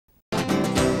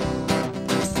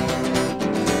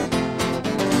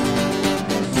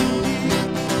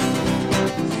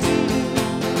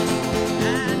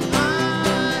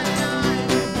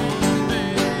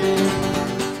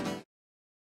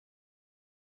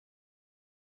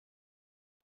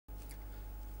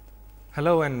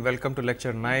Hello and welcome to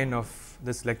lecture 9 of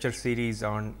this lecture series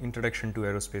on Introduction to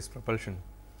Aerospace Propulsion.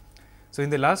 So, in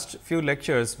the last few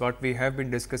lectures what we have been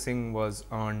discussing was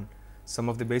on some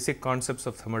of the basic concepts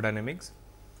of thermodynamics,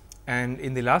 and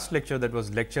in the last lecture, that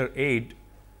was lecture 8,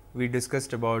 we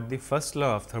discussed about the first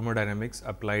law of thermodynamics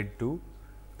applied to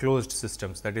closed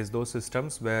systems, that is those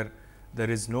systems where there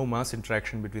is no mass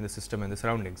interaction between the system and the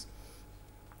surroundings.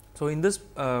 So, in this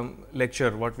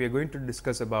lecture what we are going to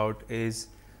discuss about is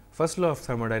first law of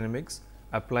thermodynamics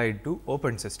applied to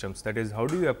open systems, that is how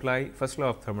do you apply first law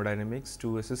of thermodynamics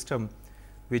to a system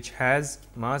which has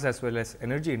mass as well as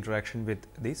energy interaction with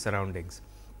the surroundings.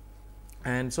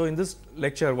 And so, in this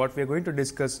lecture what we are going to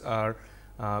discuss are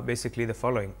basically the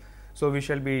following. So, we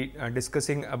shall be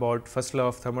discussing about first law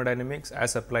of thermodynamics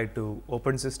as applied to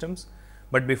open systems,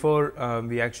 but before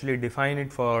we actually define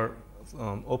it for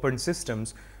open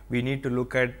systems, we need to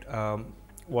look at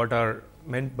what are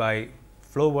meant by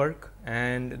flow work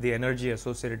and the energy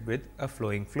associated with a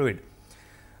flowing fluid.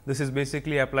 This is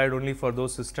basically applied only for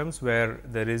those systems where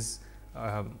there is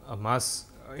a mass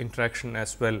interaction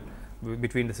as well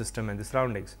between the system and the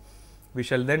surroundings. We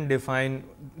shall then define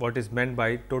what is meant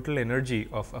by total energy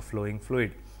of a flowing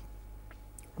fluid.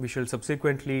 We shall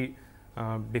subsequently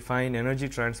define energy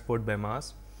transport by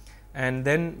mass, and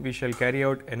then we shall carry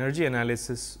out energy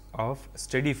analysis of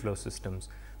steady flow systems.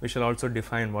 We shall also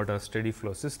define what are steady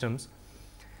flow systems,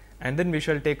 and then we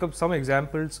shall take up some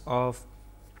examples of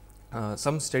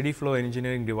some steady flow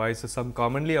engineering devices, some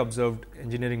commonly observed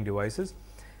engineering devices,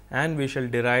 and we shall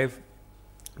derive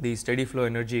the steady flow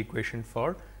energy equation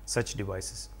for such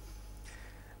devices.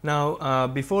 Now,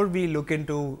 before we look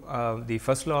into the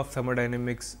first law of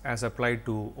thermodynamics as applied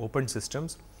to open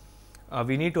systems,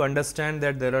 we need to understand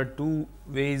that there are two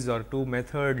ways or two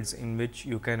methods in which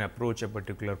you can approach a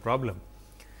particular problem.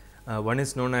 One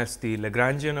is known as the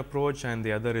Lagrangian approach and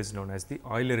the other is known as the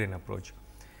Eulerian approach.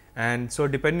 And so,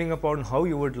 depending upon how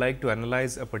you would like to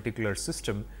analyze a particular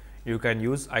system, you can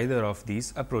use either of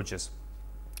these approaches.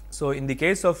 So, in the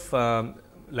case of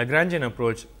Lagrangian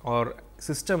approach or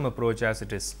system approach as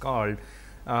it is called,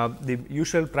 the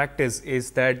usual practice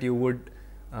is that you would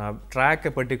track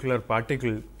a particular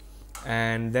particle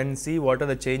and then see what are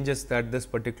the changes that this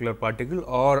particular particle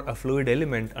or a fluid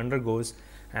element undergoes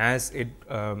as it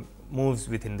moves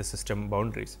within the system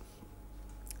boundaries.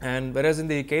 And whereas, in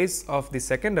the case of the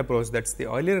second approach, that is the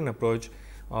Eulerian approach,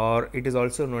 or it is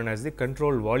also known as the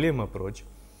control volume approach,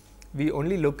 we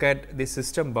only look at the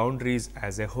system boundaries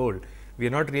as a whole. We are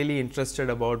not really interested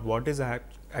about what is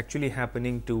actually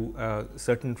happening to a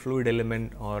certain fluid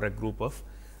element or a group of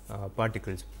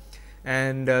particles.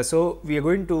 And so, we are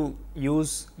going to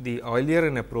use the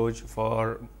Eulerian approach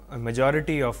for a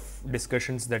majority of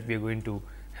discussions that we are going to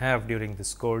have during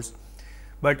this course,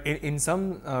 but in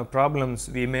some problems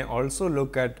we may also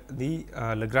look at the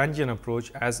Lagrangian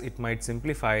approach, as it might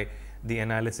simplify the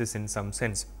analysis in some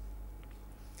sense.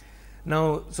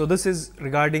 Now, so this is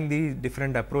regarding the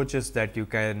different approaches that you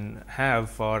can have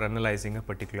for analyzing a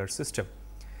particular system.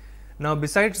 Now,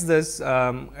 besides this,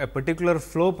 a particular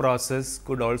flow process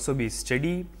could also be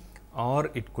steady or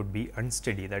it could be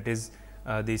unsteady. That is,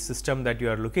 the system that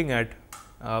you are looking at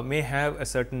may have a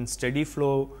certain steady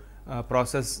flow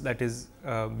process that is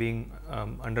being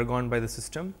undergone by the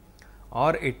system,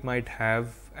 or it might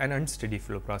have an unsteady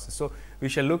flow process. So, we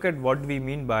shall look at what we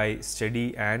mean by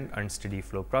steady and unsteady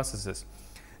flow processes.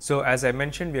 So, as I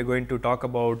mentioned, we are going to talk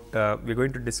about, we are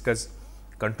going to discuss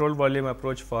control volume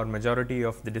approach for majority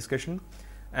of the discussion,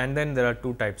 and then there are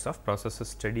two types of processes,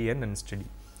 steady and unsteady.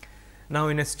 Now,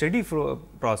 in a steady flow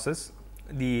process,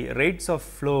 the rates of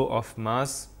flow of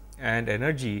mass and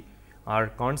energy are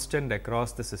constant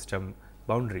across the system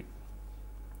boundary,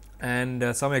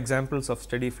 and some examples of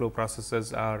steady flow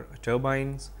processes are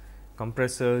turbines,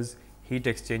 compressors, heat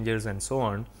exchangers and so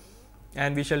on,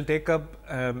 and we shall take up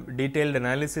detailed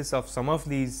analysis of some of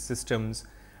these systems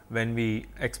when we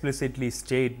explicitly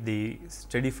state the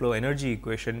steady flow energy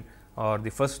equation or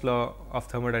the first law of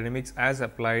thermodynamics as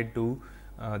applied to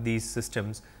these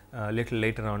systems little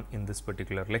later on in this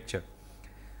particular lecture.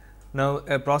 Now,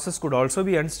 a process could also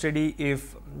be unsteady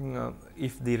if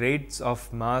the rates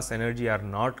of mass energy are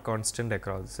not constant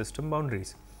across the system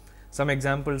boundaries. Some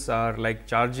examples are like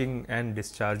charging and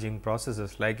discharging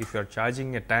processes, like if you are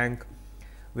charging a tank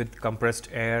with compressed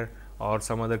air or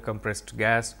some other compressed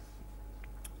gas,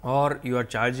 or you are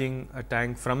charging a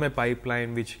tank from a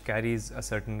pipeline which carries a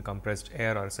certain compressed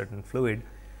air or a certain fluid.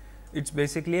 It is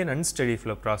basically an unsteady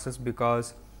flow process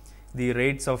because the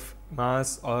rates of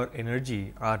mass or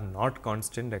energy are not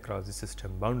constant across the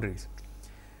system boundaries.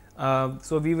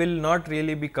 So, we will not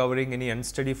really be covering any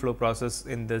unsteady flow process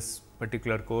in this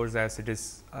particular course, as it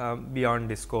is beyond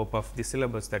the scope of the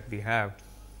syllabus that we have,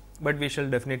 but we shall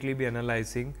definitely be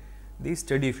analyzing the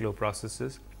steady flow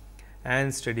processes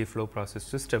and steady flow process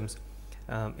systems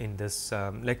in this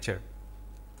lecture,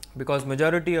 because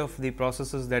majority of the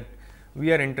processes that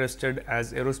we are interested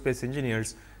as aerospace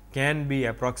engineers can be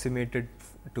approximated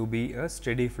to be a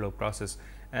steady flow process,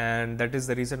 and that is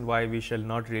the reason why we shall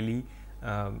not really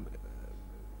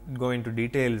go into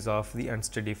details of the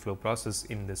unsteady flow process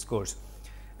in this course.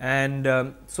 And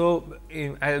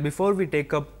before we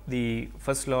take up the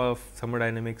first law of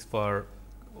thermodynamics for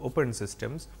open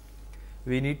systems,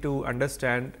 we need to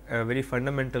understand a very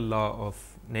fundamental law of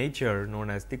nature known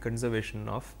as the conservation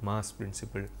of mass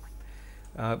principle.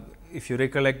 If you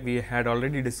recollect, we had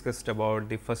already discussed about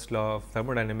the first law of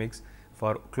thermodynamics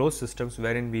for closed systems,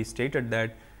 wherein we stated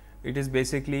that it is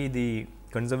basically the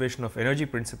conservation of energy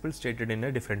principle stated in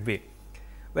a different way.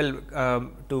 Well,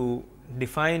 to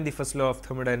define the first law of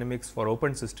thermodynamics for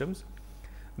open systems,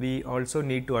 we also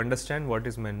need to understand what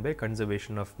is meant by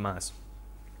conservation of mass.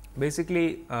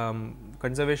 Basically,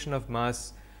 conservation of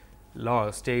mass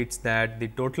law states that the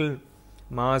total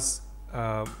mass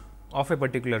of a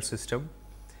particular system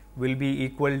will be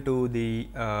equal to the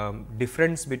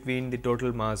difference between the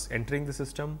total mass entering the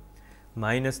system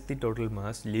minus the total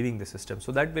mass leaving the system.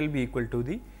 So, that will be equal to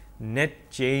the net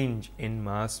change in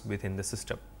mass within the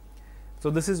system. So,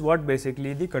 this is what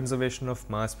basically the conservation of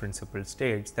mass principle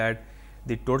states, that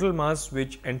the total mass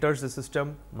which enters the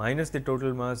system minus the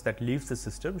total mass that leaves the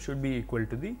system should be equal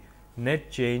to the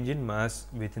net change in mass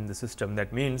within the system.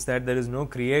 That means that there is no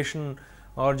creation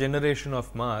or generation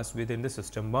of mass within the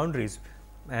system boundaries,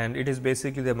 and it is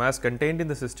basically the mass contained in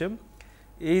the system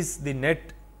is the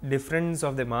net difference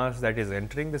of the mass that is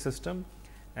entering the system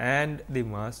and the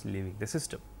mass leaving the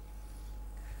system.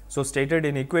 So, stated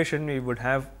in equation, we would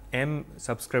have m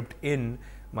subscript in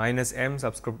minus m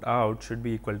subscript out should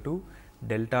be equal to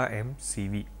delta m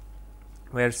CV,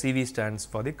 where CV stands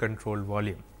for the control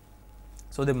volume.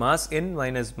 So, the mass in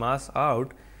minus mass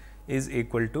out is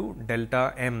equal to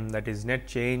delta m, that is net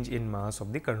change in mass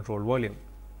of the control volume,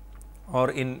 or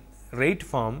in rate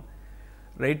form,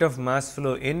 rate of mass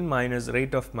flow in minus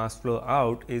rate of mass flow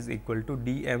out is equal to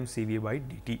d m CV by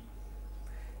dt.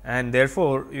 And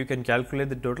therefore, you can calculate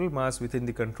the total mass within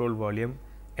the control volume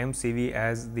m CV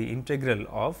as the integral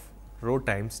of rho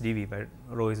times dV, where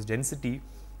rho is density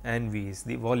and V is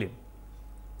the volume.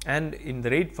 And in the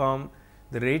rate form,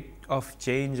 the rate of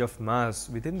change of mass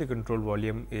within the control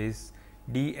volume is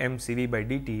d m CV by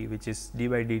dt, which is d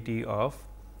by dt of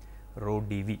rho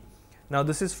dV. Now,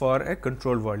 this is for a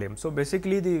control volume. So,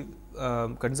 basically the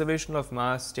conservation of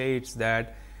mass states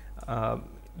that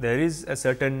there is a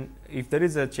certain, if there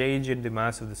is a change in the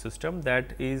mass of the system,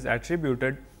 that is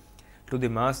attributed to the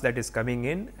mass that is coming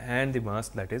in and the mass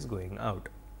that is going out.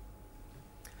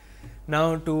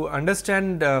 Now, to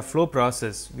understand flow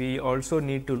process, we also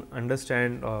need to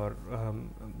understand, or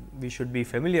we should be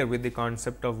familiar with the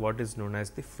concept of what is known as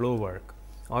the flow work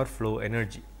or flow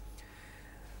energy.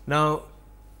 Now,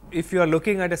 if you are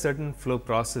looking at a certain flow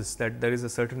process, that there is a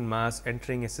certain mass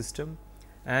entering a system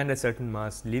and a certain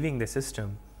mass leaving the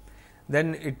system,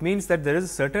 then it means that there is a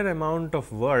certain amount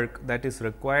of work that is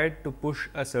required to push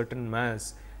a certain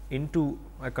mass into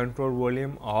a control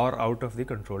volume or out of the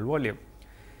control volume.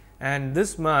 And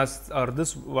this mass or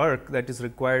this work that is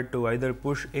required to either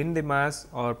push in the mass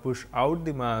or push out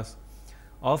the mass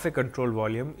of a control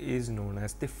volume is known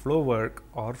as the flow work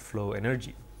or flow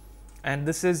energy. And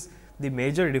this is the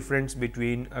major difference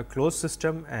between a closed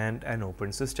system and an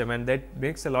open system, and that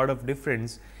makes a lot of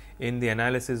difference in the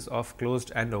analysis of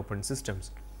closed and open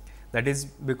systems. That is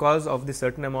because of the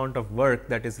certain amount of work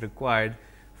that is required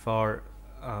for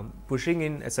pushing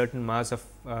in a certain mass of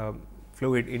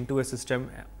fluid into a system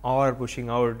or pushing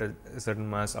out a certain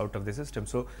mass out of the system.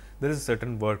 So, there is a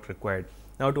certain work required.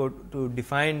 Now, to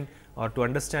define or to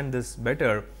understand this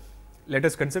better, let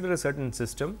us consider a certain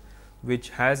system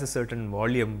which has a certain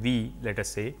volume V, let us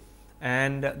say,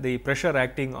 and the pressure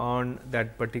acting on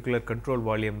that particular control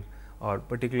volume or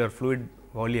particular fluid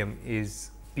volume is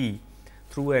P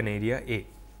through an area A.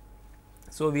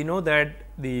 So, we know that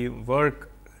the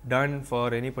work done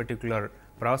for any particular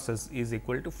process is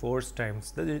equal to force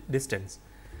times the distance.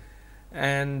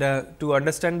 And to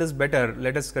understand this better,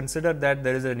 let us consider that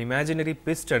there is an imaginary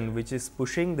piston which is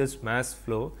pushing this mass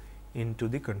flow into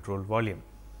the control volume.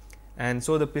 And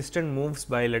so, the piston moves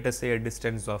by, let us say, a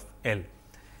distance of L.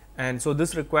 And so,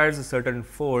 this requires a certain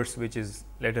force which is,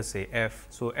 let us say, F.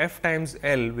 So, F times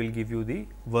L will give you the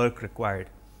work required.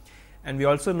 And we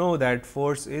also know that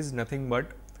force is nothing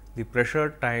but the pressure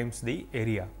times the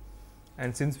area.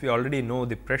 and since we already know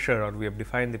the pressure, or we have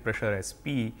defined the pressure as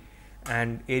P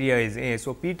and area is A.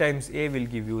 So, P times A will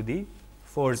give you the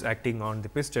force acting on the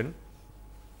piston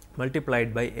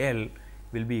multiplied by L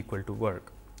will be equal to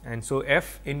work, and so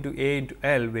F into A into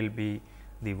L will be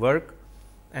the work,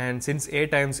 and since A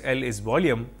times L is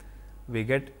volume, we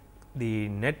get the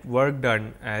net work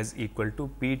done as equal to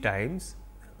P times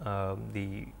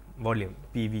the volume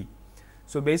P v.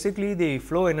 So, basically the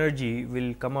flow energy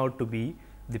will come out to be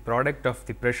the product of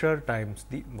the pressure times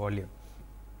the volume.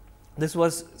 This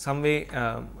was some way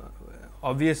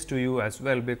obvious to you as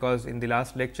well, because in the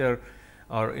last lecture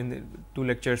or in the 2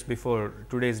 lectures before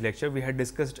today's lecture, we had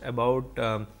discussed about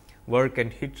work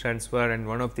and heat transfer, and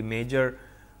one of the major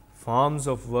forms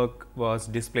of work was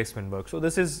displacement work. So,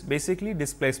 this is basically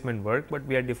displacement work, but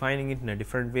we are defining it in a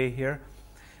different way here,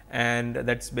 and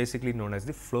that is basically known as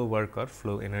the flow work or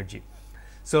flow energy.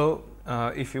 So,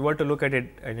 if you were to look at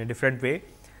it in a different way,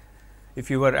 if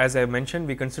you were, as I mentioned,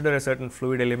 we consider a certain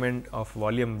fluid element of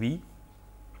volume V,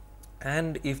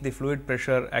 and if the fluid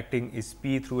pressure acting is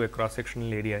P through a cross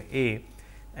sectional area A,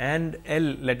 and L,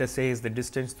 let us say, is the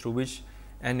distance through which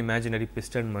an imaginary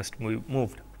piston must be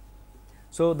moved.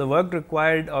 So, the work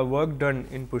required or work done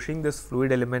in pushing this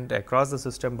fluid element across the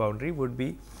system boundary would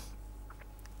be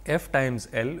F times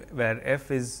L, where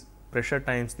F is pressure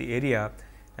times the area,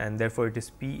 and therefore, it is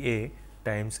P A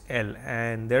times L,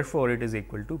 and therefore, it is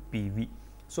equal to P v.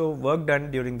 So, work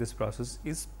done during this process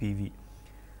is P v.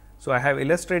 So, I have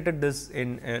illustrated this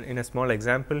in a small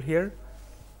example here.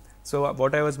 So,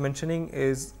 what I was mentioning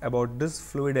is about this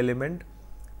fluid element,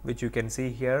 which you can see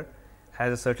here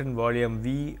has a certain volume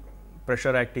V,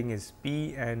 pressure acting is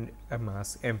P and a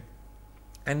mass m,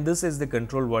 and this is the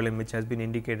control volume which has been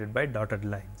indicated by dotted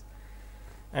lines,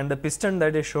 and the piston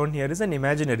that is shown here is an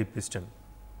imaginary piston.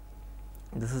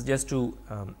 This is just to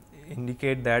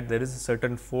indicate that there is a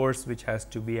certain force which has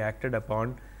to be acted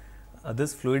upon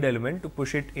this fluid element to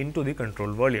push it into the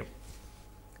control volume.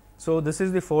 So, this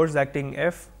is the force acting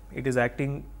F, it is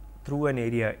acting through an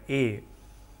area A,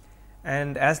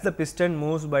 and as the piston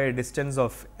moves by a distance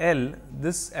of L,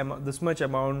 this much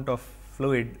amount of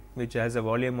fluid which has a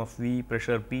volume of V,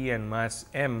 pressure P and mass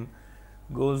m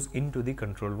goes into the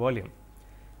control volume,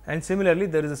 and similarly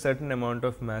there is a certain amount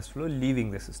of mass flow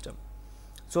leaving the system.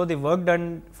 So, the work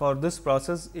done for this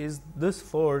process is this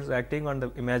force acting on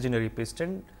the imaginary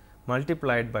piston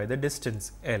multiplied by the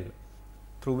distance L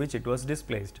through which it was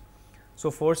displaced. So,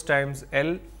 force times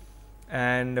L,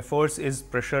 and force is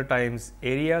pressure times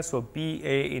area. So, P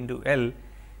A into L,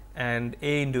 and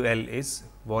A into L is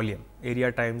volume,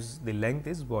 area times the length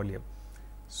is volume.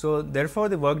 So, therefore,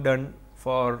 the work done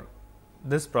for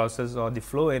this process, or the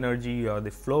flow energy or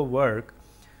the flow work,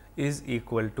 is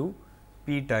equal to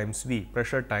P times V,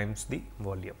 pressure times the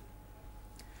volume.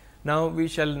 Now, we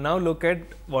shall now look at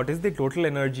what is the total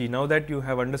energy. Now that you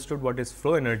have understood what is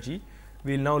flow energy,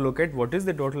 we will now look at what is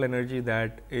the total energy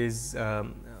that is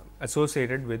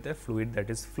associated with a fluid that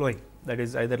is flowing, that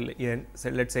is either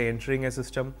let us say entering a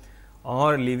system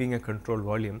or leaving a control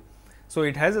volume. So,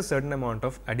 it has a certain amount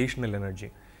of additional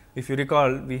energy. If you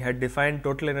recall, we had defined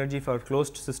total energy for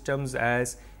closed systems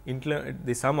as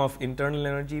the sum of internal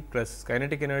energy plus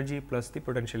kinetic energy plus the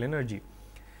potential energy.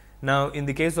 Now, in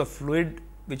the case of fluid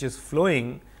which is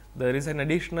flowing, there is an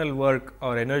additional work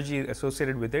or energy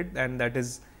associated with it, and that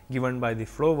is given by the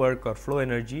flow work or flow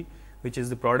energy, which is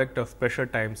the product of pressure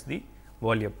times the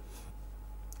volume.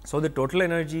 So, the total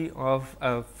energy of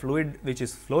a fluid which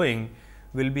is flowing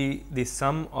will be the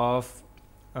sum of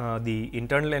the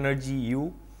internal energy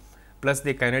U plus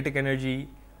the kinetic energy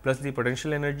plus the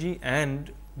potential energy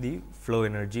and the flow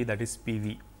energy, that is P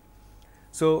v.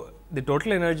 So, the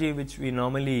total energy which we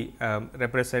normally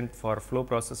represent for flow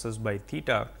processes by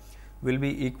theta will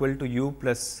be equal to U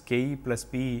plus K E plus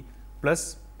P E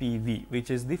plus P v,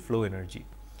 which is the flow energy.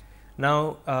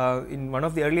 Now, in one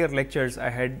of the earlier lectures, I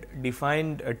had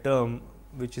defined a term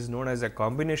which is known as a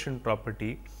combination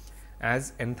property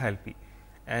as enthalpy,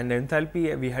 and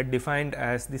enthalpy we had defined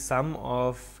as the sum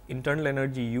of internal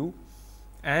energy U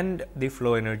and the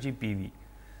flow energy P v.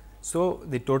 So,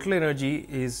 the total energy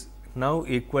is now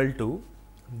equal to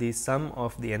the sum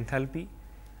of the enthalpy,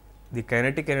 the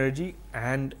kinetic energy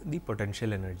and the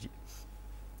potential energy.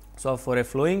 So, for a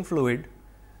flowing fluid,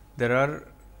 there are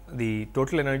the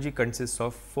total energy consists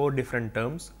of 4 different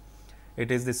terms.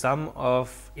 It is the sum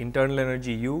of internal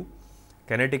energy U,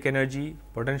 kinetic energy,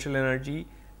 potential energy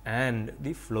and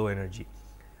the flow energy.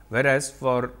 Whereas,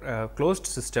 for a closed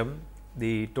system,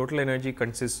 the total energy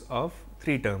consists of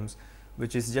 3 terms,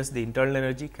 which is just the internal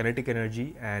energy, kinetic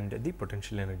energy and the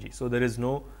potential energy. So, there is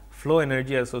no flow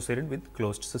energy associated with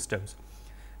closed systems.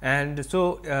 And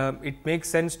so, it makes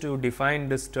sense to define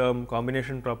this term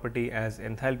combination property as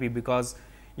enthalpy, because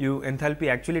enthalpy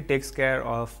actually takes care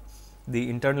of the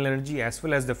internal energy as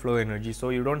well as the flow energy. So,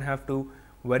 you do not have to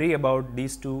worry about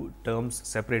these two terms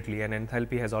separately, and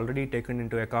enthalpy has already taken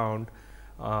into account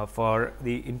for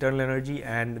the internal energy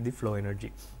and the flow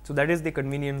energy. So, that is the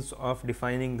convenience of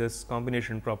defining this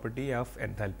combination property of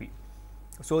enthalpy.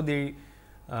 So, the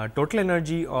total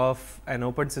energy of an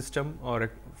open system or a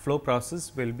flow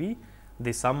process will be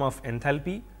the sum of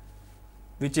enthalpy,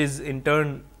 which is in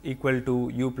turn equal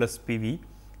to U plus P v,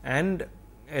 and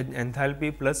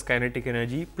enthalpy plus kinetic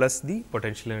energy plus the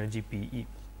potential energy P e.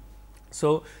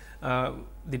 So,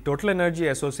 the total energy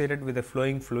associated with a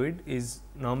flowing fluid is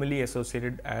normally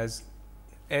associated as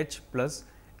H plus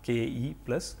K e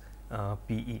plus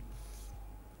P e.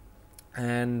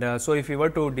 And so, if we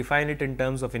were to define it in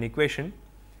terms of an equation,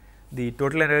 the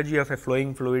total energy of a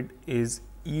flowing fluid is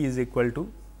E is equal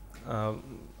to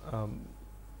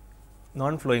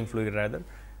non-flowing fluid, rather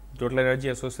total energy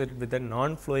associated with a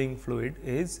non-flowing fluid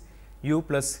is U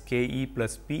plus K e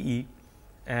plus P e,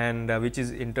 and which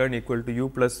is in turn equal to U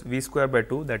plus V square by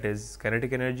 2, that is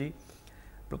kinetic energy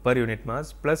per unit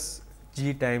mass, plus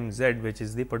G times Z, which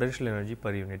is the potential energy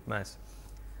per unit mass.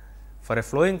 For a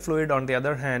flowing fluid, on the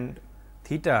other hand,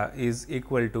 theta is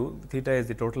equal to, theta is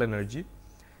the total energy,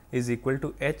 is equal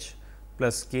to H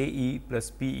plus K e plus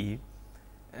P e,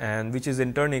 and which is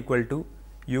in turn equal to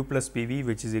U plus P v,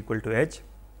 which is equal to H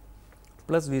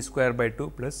plus V square by 2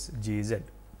 plus G z.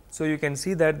 So, you can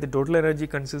see that the total energy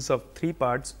consists of 3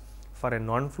 parts for a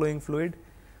non-flowing fluid,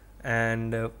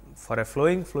 and for a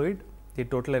flowing fluid the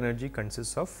total energy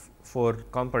consists of 4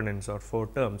 components or 4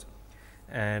 terms,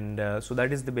 and so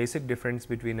that is the basic difference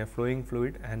between a flowing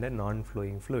fluid and a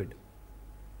non-flowing fluid.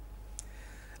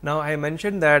 Now, I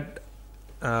mentioned that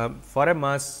for a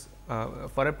mass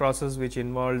for a process which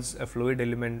involves a fluid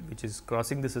element which is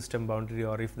crossing the system boundary,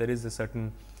 or if there is a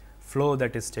certain flow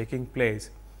that is taking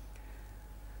place,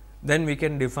 then we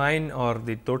can define, or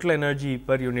the total energy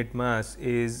per unit mass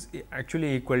is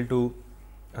actually equal to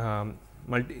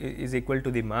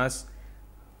the mass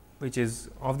which is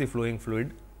of the flowing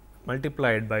fluid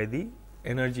multiplied by the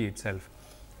energy itself.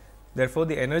 Therefore,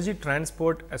 the energy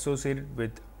transport associated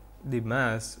with the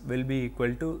mass will be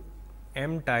equal to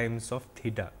m times of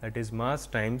theta, that is mass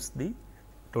times the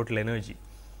total energy.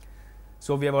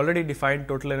 So, we have already defined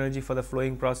total energy for the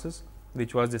flowing process,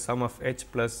 which was the sum of H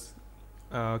plus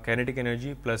kinetic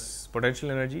energy plus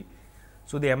potential energy.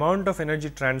 So, the amount of energy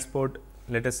transport,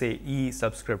 let us say E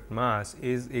subscript mass,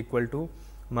 is equal to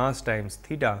mass times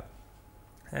theta,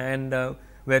 and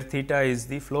where theta is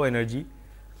the flow energy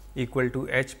equal to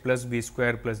H plus V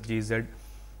square plus G z.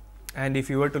 And if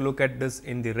you were to look at this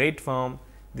in the rate form,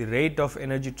 the rate of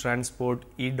energy transport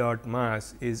E dot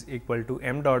mass is equal to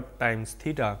m dot times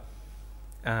theta,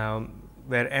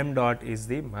 where m dot is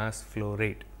the mass flow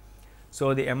rate.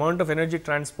 So, the amount of energy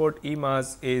transport E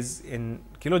mass is in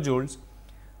kilojoules,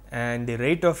 and the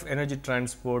rate of energy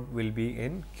transport will be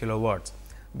in kilowatts,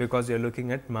 because you are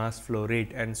looking at mass flow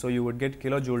rate, and so you would get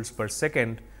kilojoules per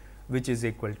second, which is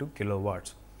equal to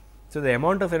kilowatts. So, the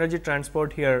amount of energy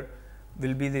transport here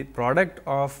will be the product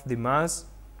of the mass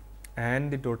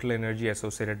and the total energy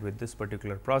associated with this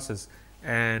particular process,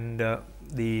 and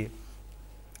the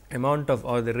amount of,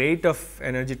 or the rate of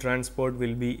energy transport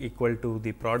will be equal to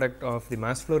the product of the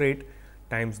mass flow rate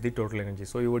times the total energy.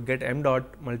 So, you would get m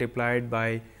dot multiplied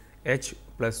by H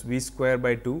plus V square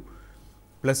by 2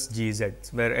 plus G z,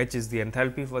 where H is the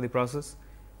enthalpy for the process,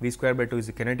 V square by 2 is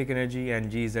the kinetic energy,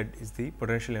 and G z is the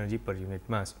potential energy per unit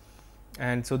mass.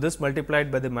 And so, this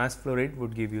multiplied by the mass flow rate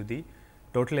would give you the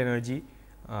total energy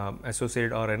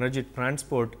associated, or energy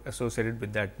transport associated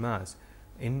with that mass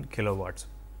in kilowatts.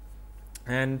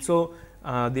 And so,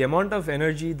 the amount of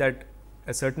energy that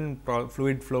a certain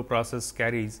fluid flow process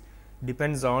carries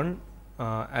depends on,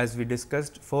 as we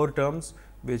discussed, 4 terms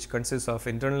which consists of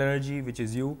internal energy, which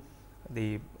is U,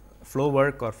 the flow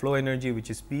work or flow energy, which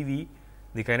is P v,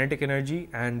 the kinetic energy,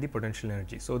 and the potential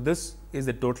energy. So, this is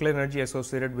the total energy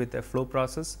associated with a flow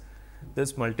process.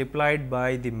 This multiplied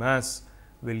by the mass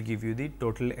will give you the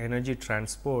total energy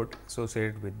transport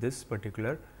associated with this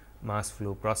particular mass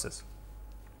flow process.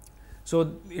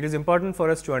 So, it is important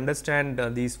for us to understand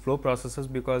these flow processes,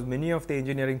 because many of the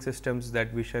engineering systems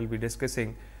that we shall be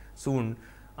discussing soon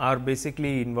are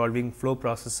basically involving flow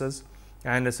processes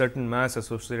and a certain mass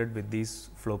associated with these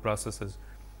flow processes.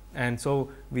 And so,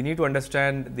 we need to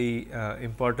understand the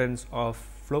importance of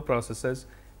flow processes,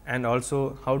 and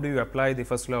also how do you apply the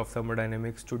first law of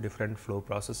thermodynamics to different flow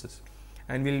processes.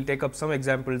 And we will take up some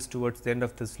examples towards the end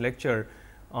of this lecture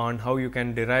on how you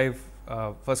can derive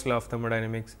first law of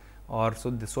thermodynamics, or so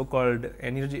the so called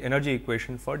energy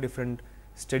equation for different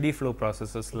steady flow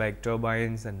processes like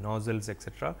turbines and nozzles,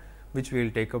 etc., which we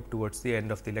will take up towards the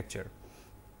end of the lecture.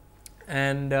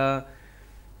 And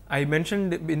I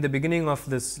mentioned in the beginning of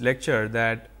this lecture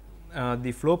that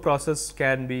the flow process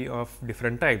can be of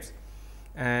different types,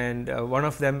 and one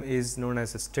of them is known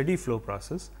as a steady flow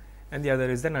process and the other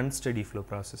is an unsteady flow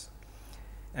process.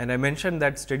 And I mentioned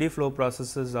that steady flow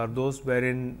processes are those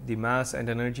wherein the mass and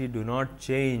energy do not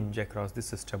change across the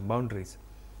system boundaries.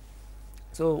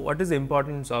 So, what is the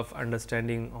importance of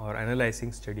understanding or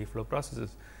analyzing steady flow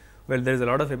processes? Well, there is a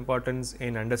lot of importance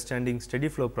in understanding steady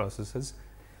flow processes,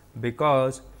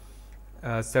 because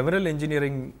several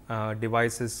engineering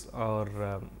devices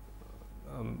or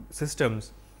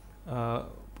systems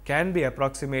can be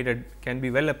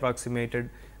well approximated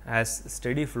as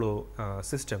steady flow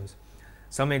systems.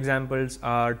 Some examples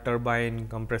are turbine,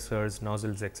 compressors,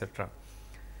 nozzles, etc.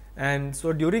 And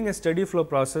so, during a steady flow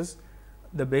process,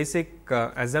 the basic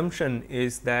assumption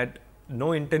is that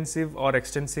no intensive or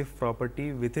extensive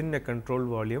property within a control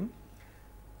volume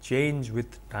change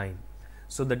with time.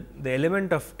 So, the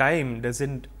element of time does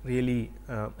not really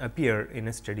appear in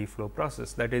a steady flow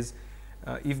process. That is,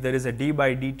 if there is a d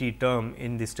by dt term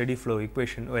in the steady flow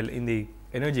equation, well, in the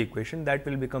energy equation, that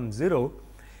will become 0,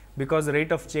 because the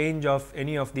rate of change of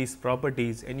any of these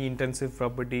properties, any intensive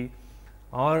property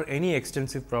or any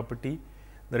extensive property,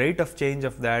 the rate of change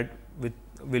of that with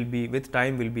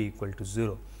time will be equal to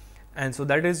 0. And so,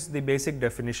 that is the basic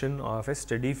definition of a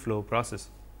steady flow process.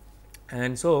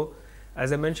 And so,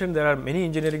 as I mentioned, there are many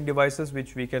engineering devices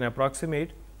which we can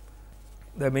approximate.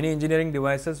 There are many engineering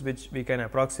devices which we can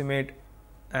approximate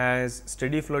as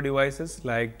steady flow devices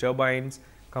like turbines,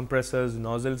 compressors,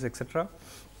 nozzles, etc.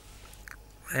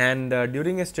 And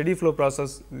during a steady flow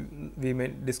process, we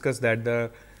may discuss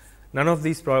that none of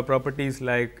these properties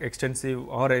like extensive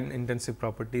or intensive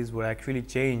properties will actually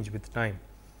change with time.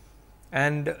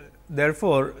 And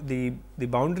therefore, the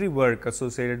boundary work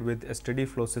associated with a steady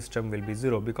flow system will be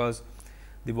 0, because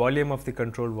the volume of the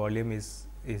control volume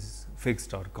is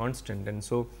fixed or constant, and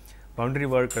so boundary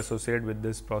work associated with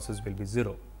this process will be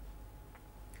 0.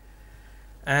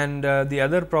 And the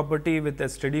other property with a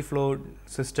steady flow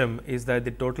system is that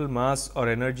the total mass or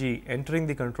energy entering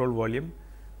the control volume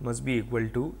must be equal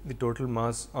to the total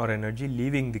mass or energy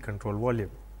leaving the control volume.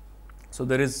 So,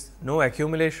 there is no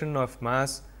accumulation of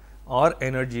mass or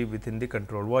energy within the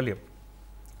control volume.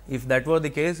 If that were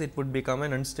the case, it would become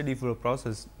an unsteady flow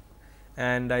process,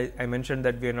 and I mentioned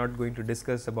that we are not going to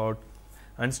discuss about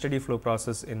unsteady flow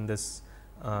process in this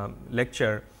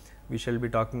lecture. We shall be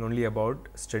talking only about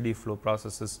steady flow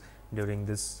processes during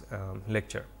this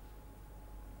lecture.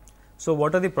 So,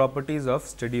 what are the properties of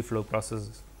steady flow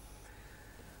processes?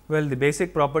 Well, the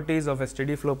basic properties of a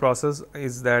steady flow process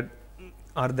is that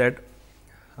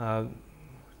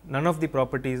none of the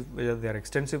properties, whether they are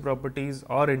extensive properties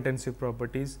or intensive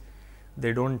properties,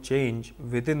 they do not change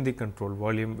within the control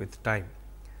volume with time.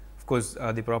 Of course,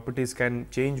 the properties can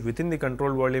change within the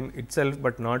control volume itself,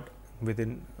 but not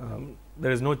within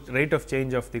there is no rate of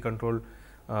change of the control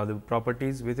the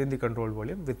properties within the control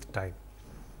volume with time.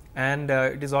 And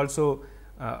it is also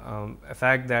a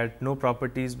fact that no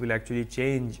properties will actually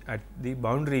change at the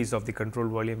boundaries of the control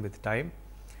volume with time,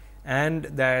 and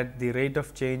that the rate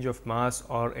of change of mass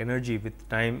or energy with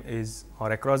time is,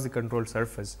 or across the control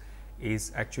surface,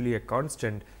 is actually a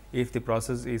constant if the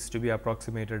process is to be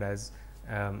approximated as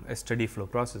a steady flow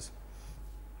process.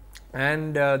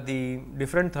 And the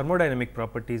different thermodynamic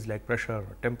properties like pressure,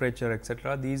 temperature,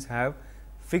 etc., these have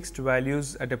fixed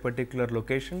values at a particular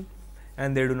location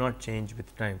and they do not change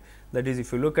with time. That is,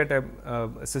 if you look at a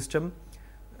system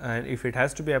and if it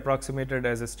has to be approximated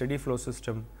as a steady flow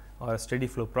system or a steady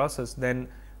flow process, then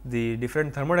the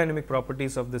different thermodynamic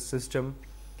properties of this system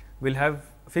will have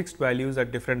fixed values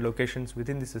at different locations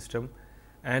within the system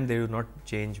and they do not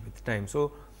change with time.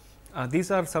 So,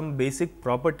 these are some basic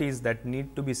properties that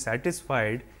need to be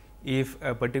satisfied if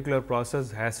a particular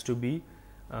process has to be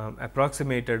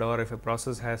approximated, or if a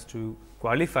process has to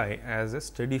qualify as a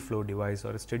steady flow device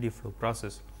or a steady flow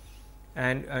process.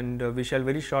 And we shall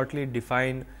very shortly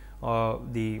define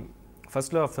the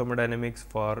first law of thermodynamics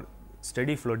for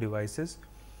steady flow devices,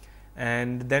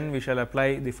 and then we shall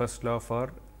apply the first law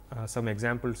for some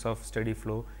examples of steady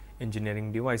flow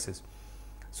engineering devices.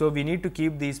 So, we need to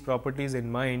keep these properties in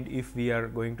mind if we are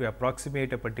going to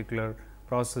approximate a particular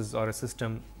process or a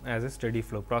system as a steady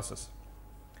flow process.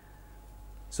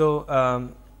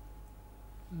 So,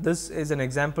 this is an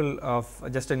example of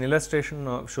just an illustration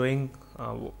of showing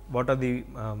what are the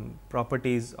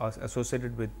properties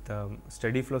associated with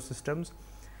steady flow systems.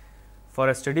 For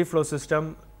a steady flow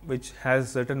system which has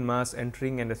certain mass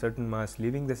entering and a certain mass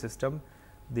leaving the system,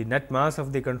 the net mass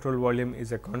of the control volume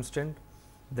is a constant.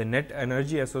 The net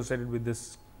energy associated with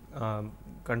this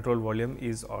control volume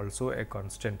is also a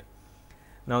constant.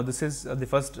 Now, this is the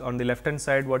first. On the left hand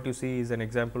side, what you see is an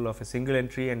example of a single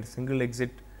entry and single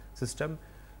exit system.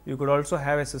 You could also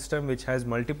have a system which has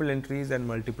multiple entries and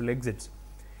multiple exits.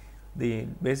 The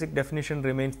basic definition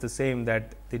remains the same,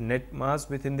 that the net mass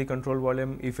within the control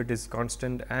volume, if it is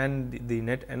constant, and the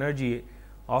net energy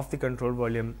of the control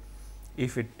volume,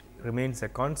 if it remains a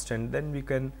constant, then we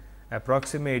can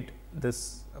approximate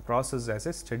this process as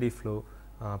a steady flow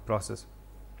process.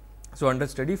 So, under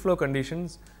steady flow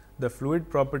conditions, the fluid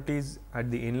properties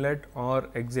at the inlet or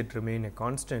exit remain a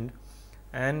constant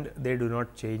and they do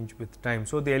not change with time.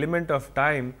 So, the element of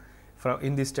time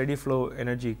in the steady flow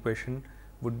energy equation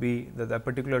would be that the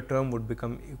particular term would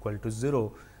become equal to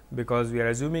 0, because we are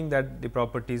assuming that the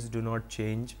properties do not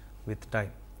change with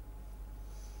time.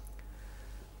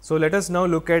 So, let us now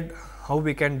look at how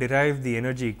we can derive the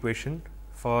energy equation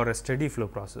for a steady flow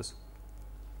process.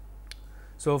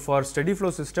 So, for steady flow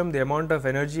system, the amount of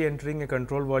energy entering a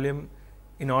control volume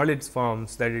in all its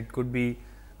forms, that it could be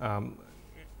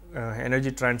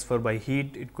energy transfer by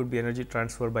heat, it could be energy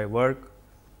transfer by work,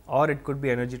 or it could be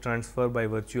energy transfer by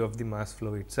virtue of the mass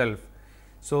flow itself.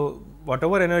 So,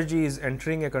 whatever energy is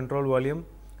entering a control volume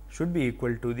should be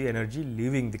equal to the energy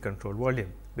leaving the control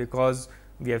volume, because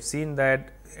we have seen that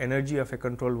energy of a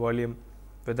control volume,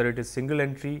 whether it is single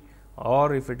entry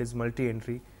or if it is multi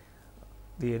entry,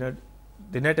 the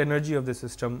net energy of the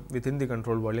system within the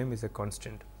control volume is a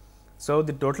constant. So,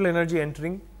 the total energy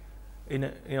entering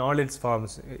in all its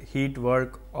forms, heat,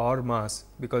 work or mass,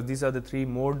 because these are the three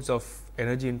modes of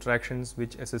energy interactions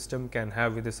which a system can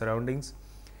have with the surroundings.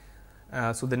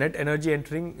 So, the net energy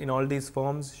entering in all these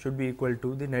forms should be equal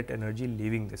to the net energy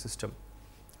leaving the system.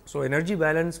 So, energy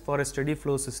balance for a steady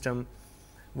flow system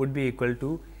would be equal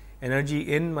to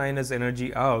energy in minus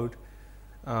energy out.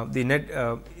 The net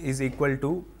is equal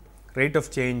to rate of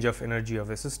change of energy of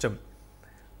a system.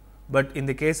 But in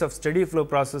the case of steady flow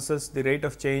processes, the rate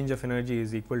of change of energy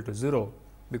is equal to 0,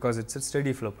 because it is a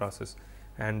steady flow process,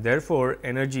 and therefore,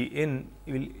 energy in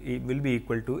will be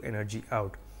equal to energy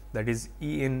out, that is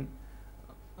E in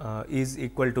is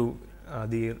equal to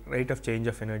the rate of change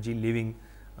of energy leaving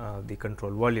the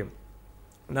control volume.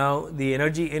 Now, the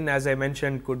energy in, as I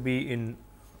mentioned, could be in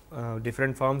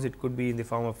different forms. It could be in the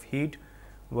form of heat,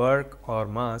 work or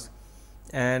mass,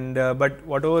 and but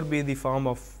whatever be the form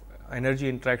of energy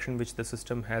interaction which the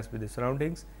system has with the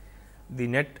surroundings, the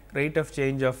net rate of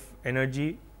change of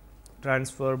energy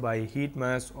transfer by heat,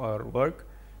 mass or work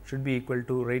should be equal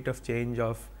to rate of change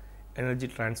of energy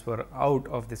transfer out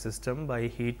of the system by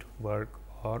heat, work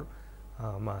or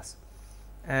mass.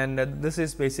 And this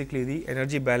is basically the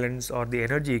energy balance or the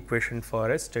energy equation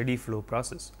for a steady flow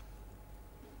process.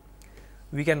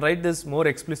 We can write this more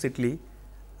explicitly,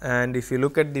 and if you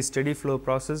look at the steady flow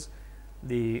process,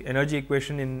 the energy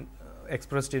equation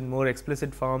expressed in more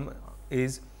explicit form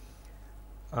is,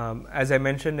 as I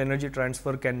mentioned, energy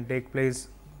transfer can take place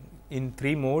in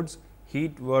three modes: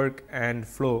 heat, work and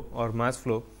flow or mass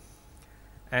flow.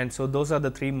 And so, those are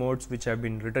the three modes which have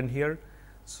been written here.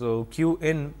 So, Q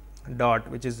in dot,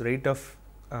 which is rate of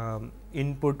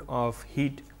input of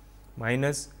heat,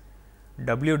 minus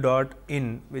W dot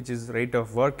in, which is rate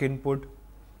of work input,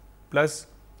 plus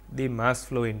the mass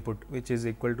flow input, which is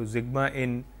equal to sigma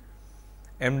in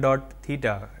m dot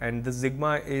theta, and this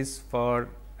sigma is for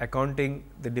accounting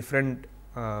the different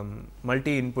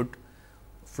multi input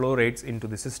flow rates into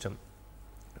the system.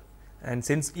 And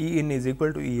since E in is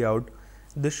equal to E out,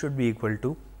 this should be equal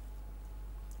to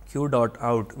Q dot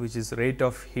out, which is rate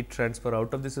of heat transfer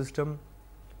out of the system,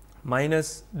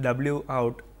 minus W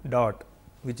out dot,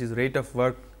 which is rate of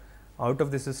work out of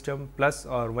the system, plus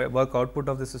or work output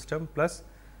of the system, plus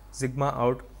sigma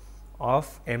out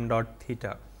of m dot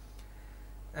theta.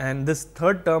 And this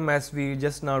third term, as we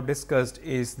just now discussed,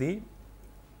 is the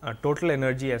total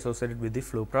energy associated with the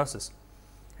flow process.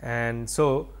 And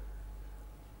so,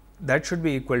 that should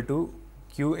be equal to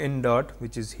Q in dot,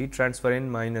 which is heat transfer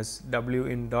in, minus W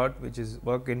in dot, which is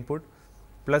work input,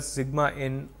 plus sigma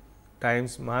in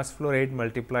times mass flow rate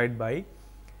multiplied by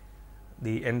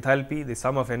the enthalpy, the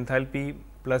sum of enthalpy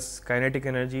plus kinetic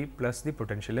energy plus the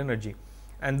potential energy,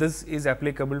 and this is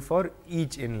applicable for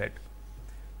each inlet.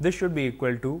 This should be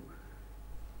equal to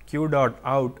Q dot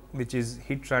out, which is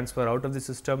heat transfer out of the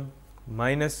system,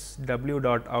 minus W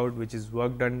dot out, which is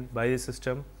work done by the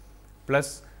system,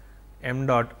 plus m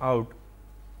dot out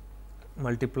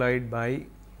multiplied by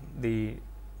the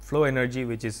flow energy,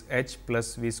 which is H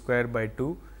plus V square by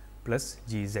 2 plus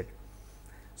G z.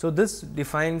 So, this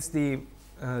defines the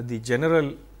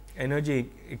general energy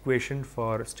equation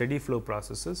for steady flow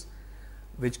processes,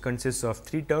 which consists of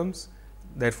 3 terms.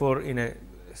 Therefore, in a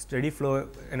steady flow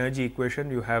energy equation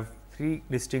you have 3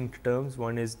 distinct terms.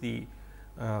 One is the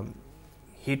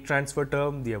heat transfer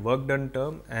term, the work done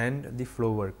term, and the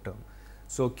flow work term.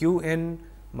 So, Q n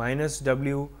minus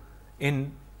W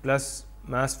in plus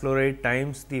mass flow rate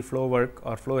times the flow work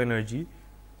or flow energy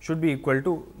should be equal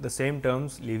to the same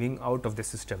terms leaving out of the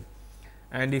system.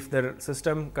 And if the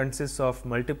system consists of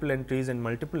multiple entries and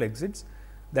multiple exits,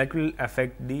 that will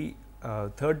affect the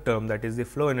third term, that is the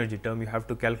flow energy term. You have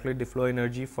to calculate the flow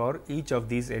energy for each of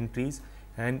these entries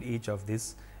and each of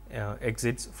these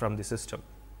exits from the system.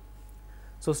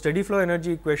 So, steady flow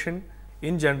energy equation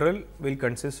in general will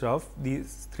consist of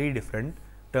these 3 different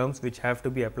terms, which have to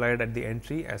be applied at the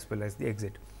entry as well as the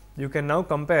exit. You can now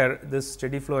compare this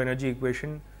steady flow energy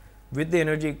equation with the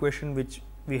energy equation which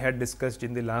we had discussed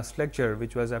in the last lecture,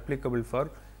 which was applicable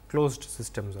for closed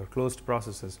systems or closed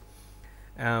processes.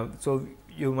 So,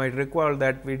 you might recall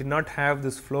that we did not have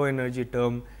this flow energy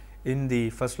term in the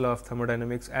first law of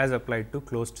thermodynamics as applied to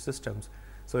closed systems.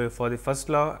 So, for the first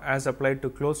law as applied to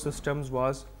closed systems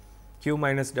was Q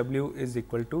minus W is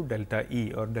equal to delta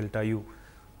E or delta U,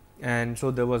 and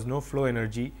so there was no flow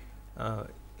energy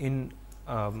in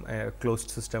a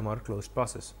closed system or closed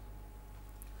process.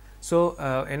 So,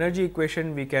 energy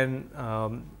equation we can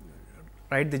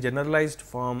write the generalized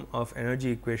form of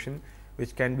energy equation,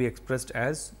 which can be expressed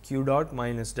as Q dot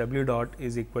minus W dot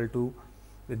is equal to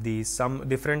the sum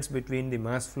difference between the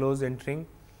mass flows entering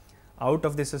out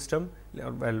of the system,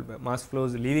 well, mass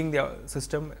flows leaving the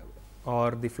system,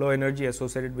 or the flow energy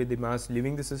associated with the mass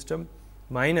leaving the system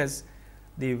minus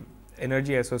the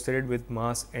energy associated with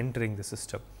mass entering the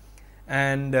system.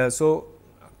 And so,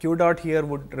 Q dot here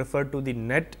would refer to the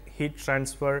net heat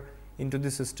transfer into the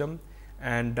system,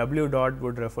 and W dot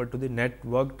would refer to the net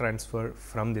work transfer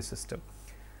from the system.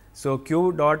 So,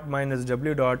 Q dot minus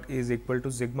W dot is equal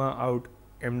to sigma out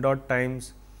m dot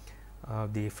times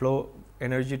the flow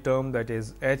energy term, that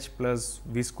is H plus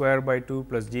V square by 2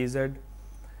 plus G Z,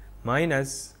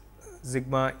 minus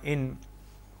sigma in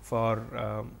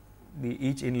for the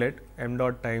each inlet m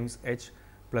dot times H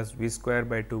plus V square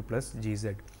by 2 plus G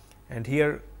Z. And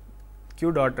here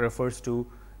Q dot refers to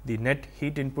the net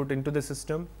heat input into the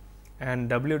system, and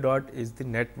W dot is the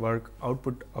net work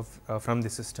output of from the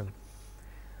system.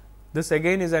 This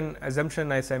again is an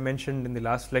assumption, as I mentioned in the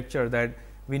last lecture, that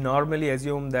we normally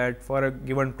assume that for a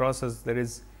given process there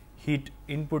is heat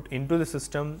input into the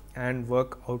system and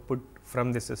work output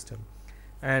from the system.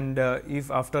 And if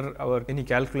after our any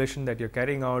calculation that you are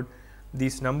carrying out,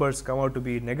 these numbers come out to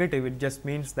be negative, it just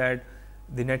means that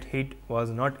the net heat was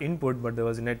not input, but there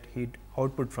was net heat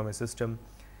output from a system,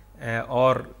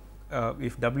 or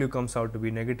if W comes out to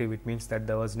be negative, it means that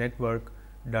there was net work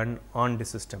done on the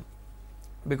system.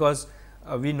 Because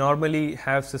we normally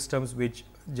have systems which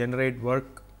generate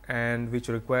work and which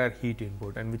require heat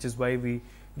input, and which is why it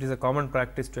is a common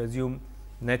practice to assume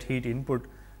net heat input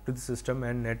to the system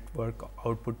and net work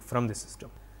output from the system.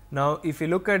 Now, if you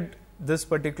look at this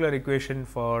particular equation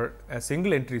for a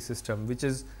single entry system, which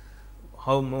is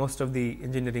how most of the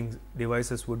engineering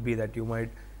devices would be, that you might,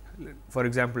 for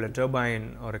example, a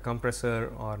turbine or a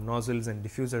compressor or nozzles and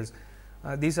diffusers,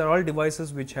 these are all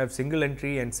devices which have single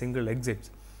entry and single exits.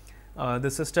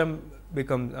 The system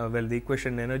becomes well, the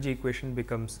equation, energy equation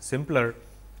becomes simpler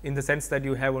in the sense that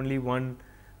you have only one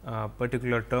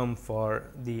particular term for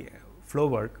the flow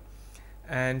work,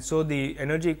 and so the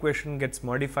energy equation gets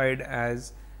modified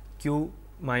as Q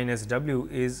minus W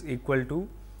is equal to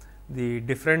the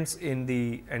difference in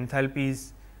the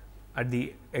enthalpies at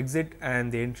the exit and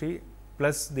the entry,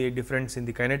 plus the difference in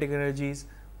the kinetic energies,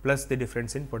 plus the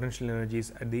difference in potential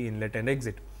energies at the inlet and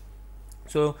exit.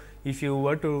 So, if you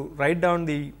were to write down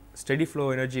the steady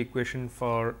flow energy equation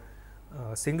for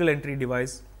single entry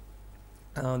device,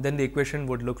 then the equation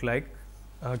would look like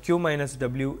Q minus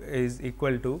W is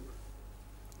equal to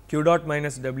Q dot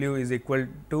minus W is equal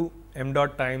to m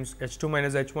dot times H 2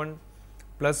 minus H 1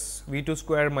 plus V 2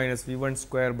 square minus V 1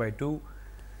 square by 2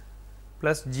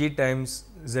 plus G times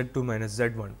Z 2 minus Z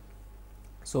 1.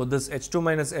 So, this H 2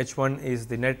 minus H 1 is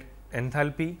the net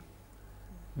enthalpy,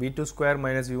 V 2 square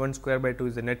minus V 1 square by 2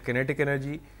 is the net kinetic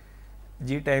energy,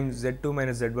 G times Z 2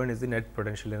 minus Z 1 is the net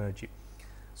potential energy.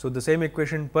 So, the same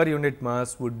equation per unit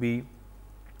mass would be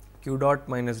Q dot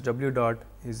minus W dot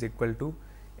is equal to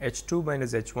H 2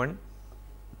 minus H 1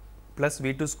 plus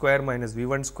V 2 square minus V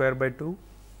 1 square by 2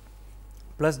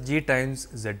 plus G times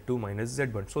Z 2 minus Z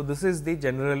 1. So, this is the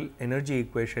general energy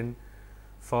equation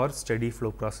for steady flow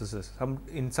processes.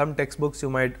 In some textbooks you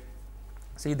might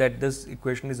see that this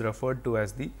equation is referred to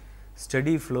as the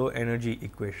steady flow energy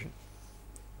equation.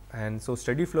 And so,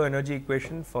 steady flow energy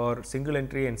equation for single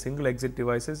entry and single exit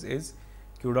devices is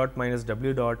q dot minus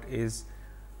w dot is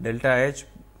delta H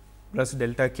plus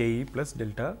delta K E plus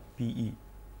delta P E.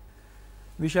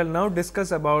 We shall now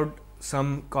discuss about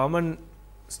some common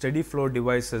steady flow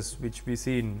devices which we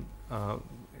see in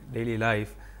daily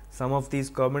life. Some of these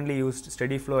commonly used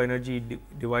steady flow energy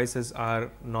devices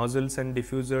are nozzles and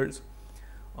diffusers,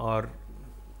 or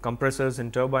compressors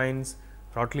and turbines,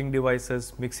 throttling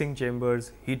devices, mixing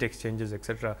chambers, heat exchangers,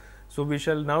 etc. So, we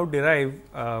shall now derive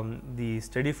the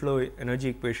steady flow energy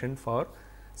equation for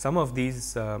some of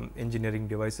these engineering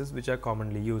devices which are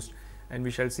commonly used, and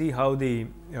we shall see how the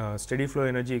steady flow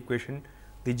energy equation,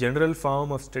 the general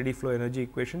form of steady flow energy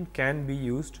equation, can be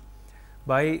used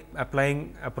by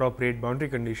applying appropriate boundary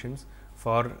conditions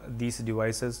for these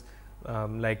devices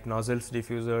like nozzles,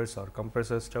 diffusers, or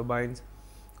compressors, turbines,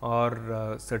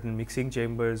 or certain mixing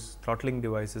chambers, throttling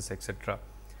devices, etc.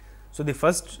 So, the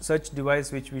first such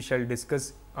device which we shall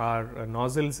discuss are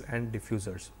nozzles and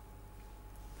diffusers.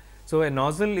 So, a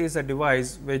nozzle is a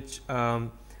device which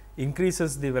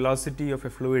increases the velocity of a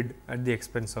fluid at the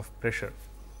expense of pressure,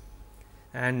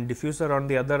 and diffuser on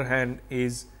the other hand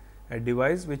is a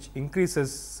device which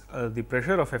increases the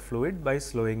pressure of a fluid by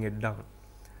slowing it down.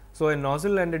 So, a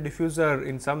nozzle and a diffuser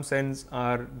in some sense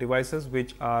are devices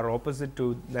which are opposite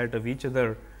to that of each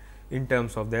other in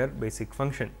terms of their basic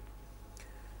function.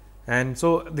 And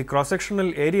so, the cross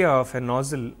sectional area of a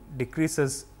nozzle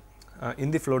decreases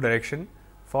in the flow direction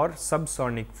for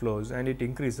subsonic flows, and it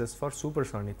increases for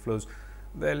supersonic flows.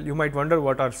 Well, you might wonder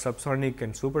what are subsonic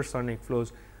and supersonic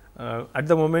flows. At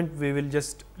the moment, we will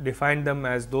just define them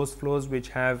as those flows which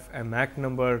have a Mach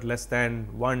number less than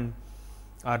 1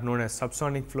 are known as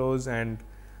subsonic flows, and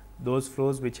those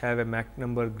flows which have a Mach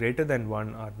number greater than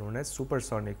 1 are known as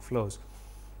supersonic flows.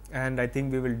 And I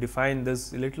think we will define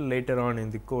this a little later on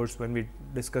in the course when we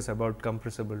discuss about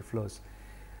compressible flows.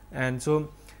 And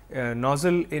so,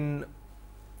 nozzle in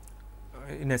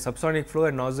a subsonic flow,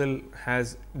 a nozzle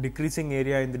has decreasing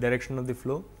area in the direction of the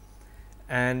flow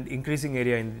and increasing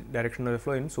area in the direction of the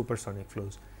flow in supersonic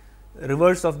flows.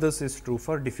 Reverse of this is true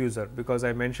for diffuser, because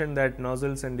I mentioned that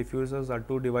nozzles and diffusers are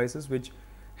two devices which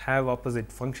have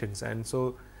opposite functions, and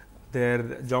so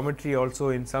their geometry also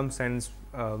in some sense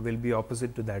will be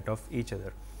opposite to that of each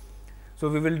other. So,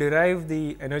 we will derive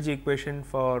the energy equation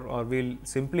for, or we will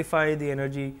simplify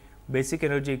the basic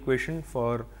energy equation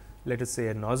for, let us say,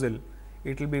 a nozzle.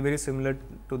 It will be very similar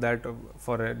to that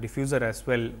for a diffuser as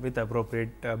well, with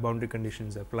appropriate boundary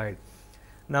conditions applied.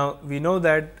 Now, we know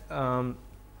that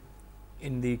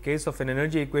in the case of an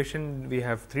energy equation, we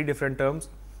have three different terms: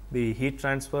 the heat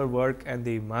transfer, work, and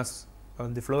the mass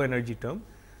on the flow energy term.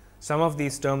 Some of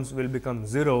these terms will become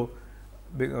 0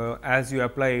 as you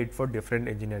apply it for different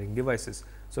engineering devices.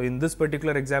 So, in this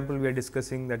particular example, we are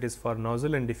discussing, that is for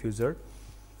nozzle and diffuser.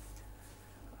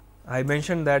 I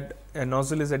mentioned that a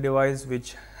nozzle is a device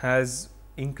which has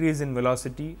increase in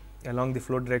velocity along the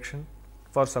flow direction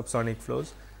for subsonic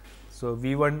flows. So,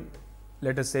 V 1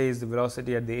 let us say is the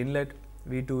velocity at the inlet,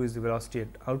 V 2 is the velocity at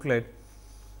outlet.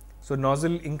 So,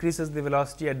 nozzle increases the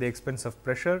velocity at the expense of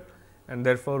pressure, and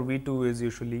therefore, V 2 is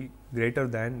usually greater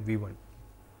than V 1.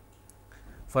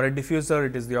 For a diffuser,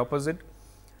 it is the opposite.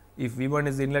 If V 1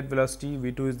 is the inlet velocity,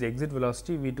 V 2 is the exit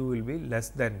velocity, V 2 will be less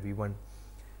than V 1.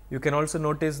 You can also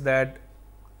notice that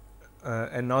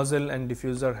a nozzle and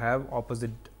diffuser have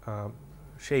opposite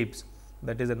shapes,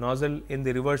 that is, a nozzle in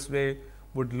the reverse way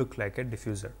would look like a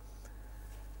diffuser.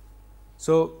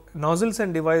 So, nozzles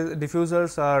and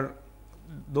diffusers are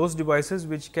those devices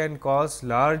which can cause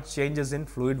large changes in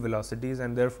fluid velocities,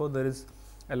 and therefore, there is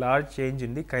a large change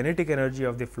in the kinetic energy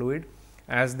of the fluid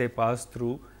as they pass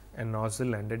through a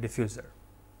nozzle and a diffuser.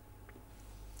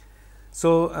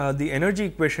 So, the energy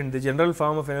equation, the general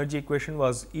form of energy equation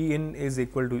was E in is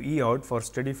equal to E out for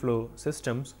steady flow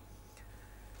systems,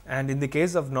 and in the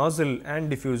case of nozzle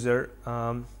and diffuser,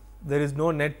 there is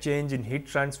no net change in heat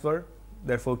transfer.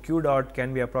 Therefore, Q dot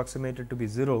can be approximated to be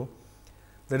 0.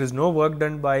 There is no work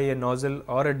done by a nozzle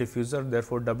or a diffuser,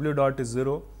 therefore, W dot is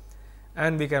 0,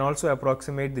 and we can also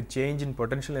approximate the change in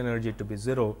potential energy to be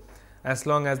 0 as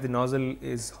long as the nozzle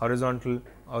is horizontal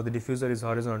or the diffuser is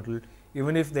horizontal.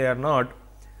 Even if they are not,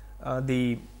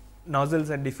 the nozzles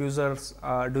and diffusers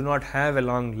do not have a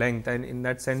long length, and in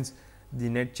that sense the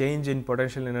net change in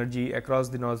potential energy across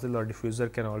the nozzle or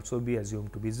diffuser can also be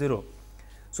assumed to be 0.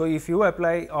 So, if you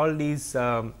apply all these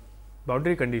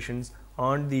boundary conditions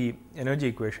on the energy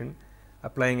equation,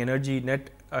 applying energy net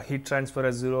heat transfer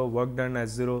as 0, work done as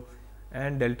 0,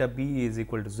 and delta P is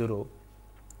equal to 0,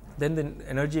 then the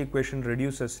energy equation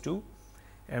reduces to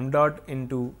m dot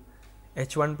into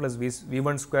h 1 plus v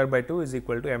 1 square by 2 is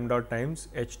equal to m dot times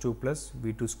h 2 plus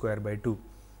v 2 square by 2.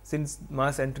 Since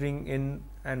mass entering in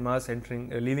and mass entering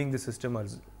leaving the system are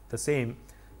the same,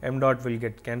 m dot will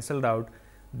get cancelled out.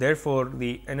 Therefore,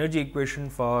 the energy equation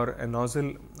for a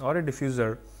nozzle or a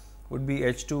diffuser would be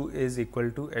h 2 is equal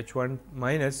to h 1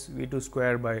 minus v 2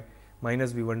 square by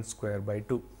minus v 1 square by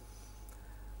 2.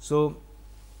 So,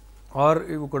 or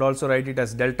you could also write it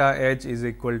as delta H is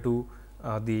equal to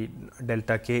the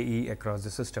delta K E across the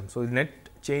system. So, the net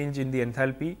change in the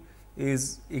enthalpy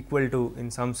is equal to in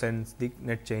some sense the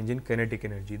net change in kinetic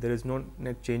energy. There is no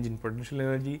net change in potential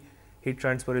energy, heat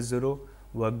transfer is 0,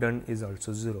 work done is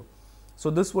also 0. So,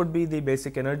 this would be the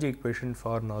basic energy equation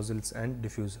for nozzles and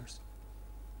diffusers.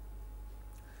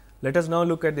 Let us now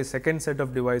look at the second set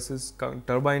of devices,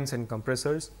 turbines and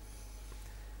compressors.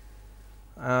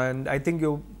 And I think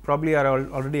you probably are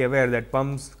already aware that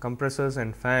pumps, compressors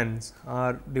and fans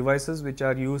are devices which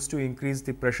are used to increase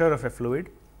the pressure of a fluid,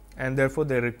 and therefore,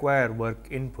 they require work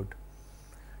input.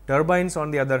 Turbines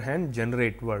on the other hand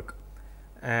generate work,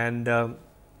 and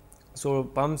so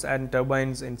pumps and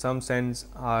turbines in some sense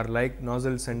are like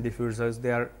nozzles and diffusers,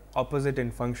 they are opposite in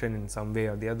function in some way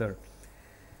or the other.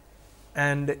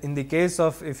 And in the case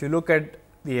of, if you look at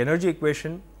the energy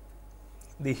equation,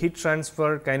 the heat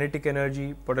transfer, kinetic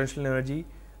energy, potential energy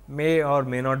may or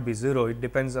may not be 0. It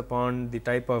depends upon the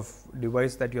type of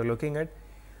device that you are looking at,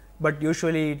 but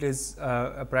usually it is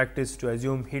a practice to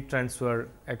assume heat transfer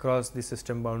across the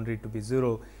system boundary to be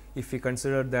 0. If we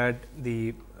consider that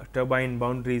the turbine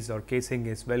boundaries or casing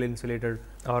is well insulated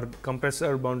or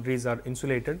compressor boundaries are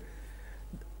insulated,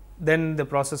 then the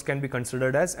process can be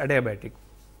considered as adiabatic.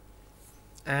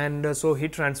 And so,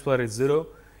 heat transfer is 0.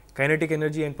 Kinetic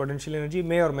energy and potential energy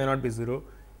may or may not be 0.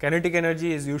 Kinetic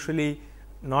energy is usually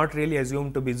not really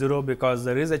assumed to be 0, because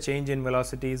there is a change in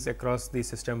velocities across the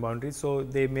system boundaries. So,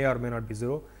 they may or may not be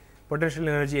 0. Potential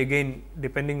energy, again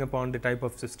depending upon the type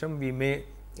of system, we may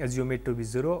assume it to be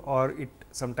 0, or it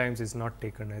sometimes is not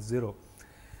taken as 0.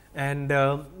 And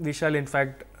we shall in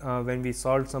fact, when we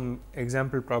solve some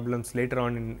example problems later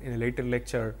on in a later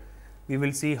lecture, we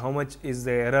will see how much is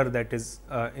the error that is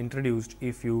introduced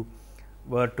if you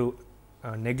were to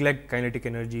neglect kinetic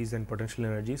energies and potential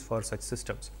energies for such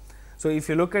systems. So, if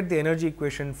you look at the energy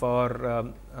equation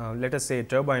for let us say a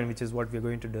turbine, which is what we are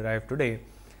going to derive today,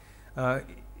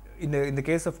 in the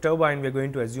case of turbine, we are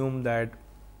going to assume that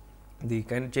the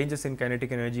changes in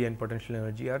kinetic energy and potential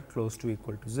energy are close to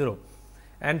equal to 0,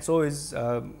 and so is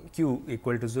Q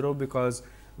equal to 0, because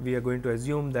we are going to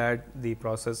assume that the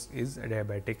process is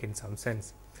adiabatic in some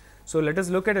sense. So, let us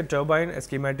look at a turbine, a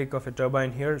schematic of a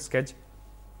turbine here, sketch.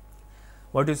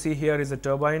 What you see here is a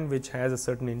turbine which has a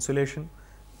certain insulation,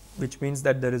 which means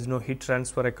that there is no heat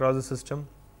transfer across the system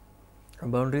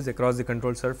boundaries, across the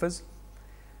control surface,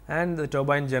 and the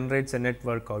turbine generates a net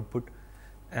work output,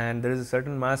 and there is a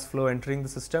certain mass flow entering the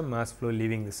system, mass flow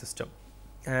leaving the system,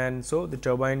 and so the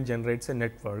turbine generates a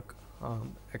net work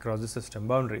across the system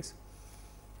boundaries.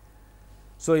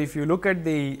 So, if you look at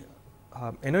the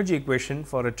energy equation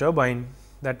for a turbine,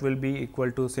 that will be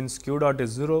equal to, since q dot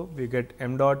is 0, we get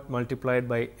m dot multiplied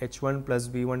by h 1 plus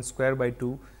v 1 square by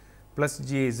 2 plus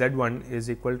g z 1 is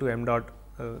equal to m dot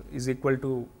is equal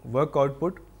to work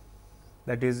output,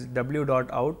 that is w dot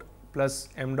out plus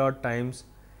m dot times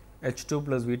h 2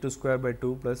 plus v 2 square by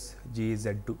 2 plus g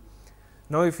z 2.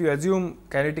 Now, if you assume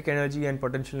kinetic energy and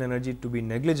potential energy to be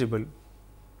negligible,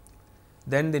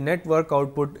 then the net work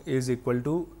output is equal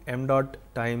to m dot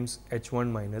times h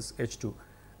 1 minus h 2.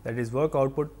 That is, work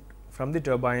output from the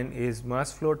turbine is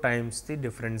mass flow times the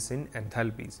difference in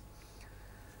enthalpies.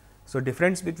 So,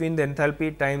 difference between the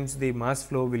enthalpy times the mass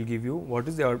flow will give you what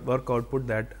is the work output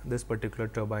that this particular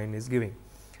turbine is giving.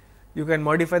 You can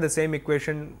modify the same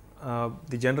equation,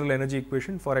 the general energy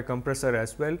equation, for a compressor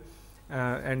as well,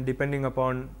 and depending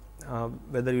upon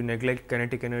whether you neglect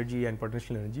kinetic energy and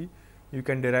potential energy, you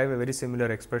can derive a very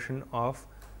similar expression of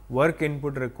work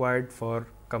input required for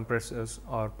compressors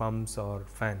or pumps or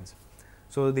fans.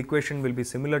 So, the equation will be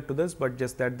similar to this, but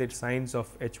just that the signs of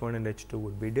H 1 and H 2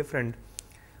 would be different,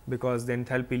 because the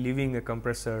enthalpy leaving a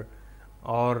compressor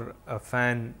or a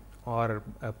fan or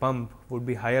a pump would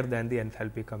be higher than the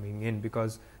enthalpy coming in,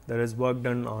 because there is work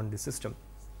done on the system.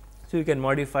 So, you can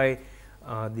modify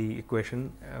the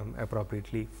equation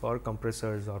appropriately for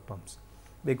compressors or pumps.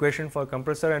 The equation for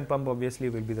compressor and pump obviously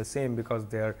will be the same, because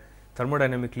they are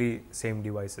thermodynamically same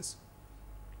devices.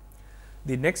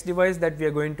 The next device that we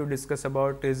are going to discuss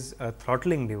about is a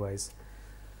throttling device.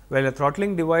 Well, a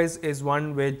throttling device is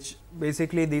one which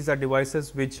basically these are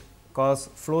devices which cause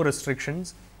flow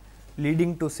restrictions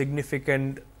leading to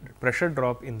significant pressure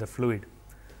drop in the fluid.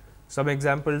 Some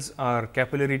examples are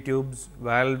capillary tubes,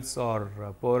 valves or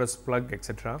porous plug,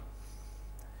 etc.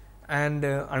 And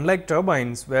unlike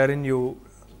turbines, wherein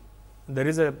there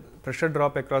is a pressure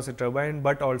drop across a turbine,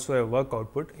 but also a work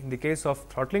output, in the case of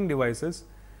throttling devices,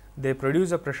 they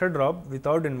produce a pressure drop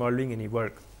without involving any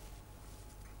work.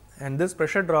 And this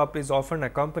pressure drop is often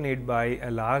accompanied by a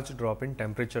large drop in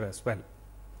temperature as well.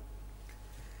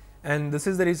 And this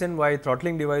is the reason why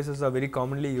throttling devices are very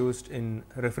commonly used in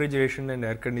refrigeration and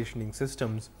air conditioning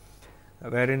systems,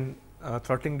 wherein a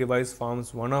throttling device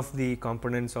forms one of the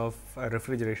components of a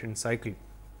refrigeration cycle.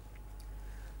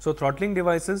 So, throttling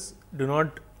devices do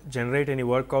not generate any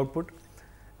work output,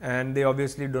 and they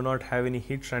obviously do not have any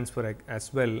heat transfer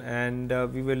as well, and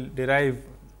we will derive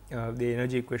the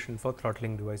energy equation for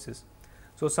throttling devices.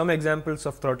 So, some examples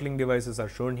of throttling devices are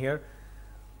shown here.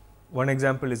 One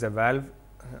example is a valve.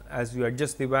 As you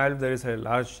adjust the valve, there is a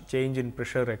large change in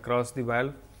pressure across the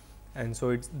valve, and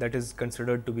so that is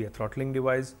considered to be a throttling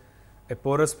device. A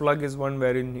porous plug is one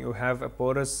wherein you have a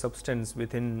porous substance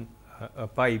within a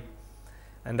pipe,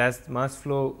 and as mass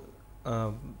flow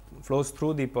flows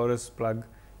through the porous plug,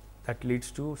 that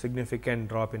leads to significant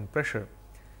drop in pressure.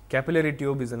 Capillary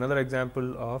tube is another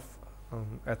example of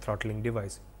a throttling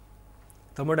device.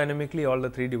 Thermodynamically, all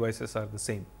the three devices are the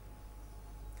same.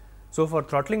 So, for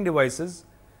throttling devices,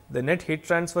 the net heat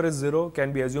transfer is 0,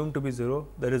 can be assumed to be 0.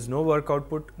 There is no work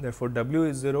output, therefore, W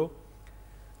is 0.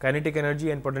 Kinetic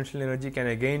energy and potential energy can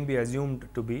again be assumed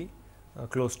to be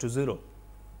close to 0.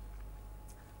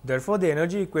 Therefore, the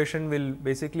energy equation will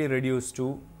basically reduce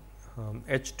to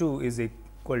H2 is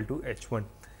equal to H1,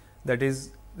 that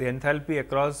is, the enthalpy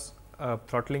across a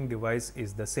throttling device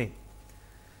is the same.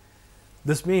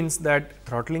 This means that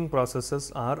throttling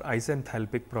processes are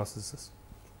isenthalpic processes.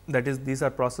 That is, these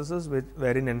are processes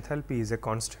wherein enthalpy is a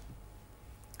constant.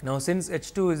 Now, since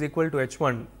H2 is equal to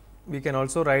H1, we can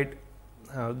also write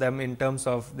them in terms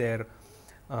of their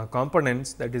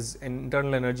components, that is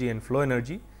internal energy and flow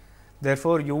energy.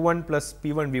 Therefore, U1 plus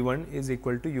P1 V1 is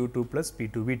equal to U2 plus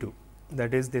P2 V2.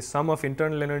 That is, the sum of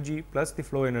internal energy plus the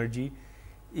flow energy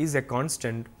is a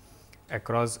constant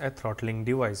across a throttling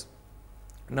device.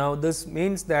 Now, this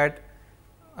means that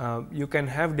you can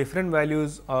have different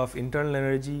values of internal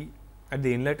energy at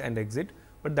the inlet and exit,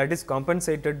 but that is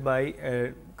compensated by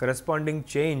a corresponding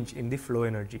change in the flow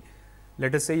energy.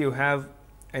 Let us say you have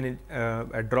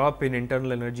a drop in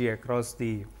internal energy across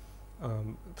the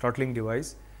throttling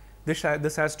device.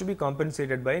 This has to be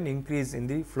compensated by an increase in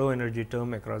the flow energy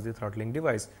term across the throttling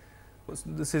device.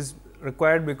 This is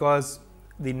required because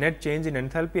the net change in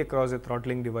enthalpy across a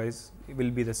throttling device will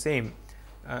be the same,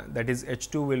 that is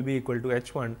H2 will be equal to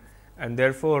H1, and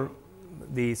therefore,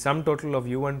 the sum total of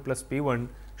U1 plus P1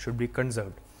 should be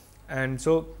conserved. And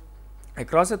so,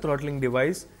 across a throttling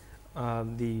device,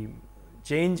 the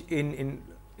change in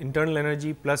internal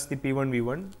energy plus the P1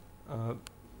 V1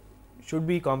 should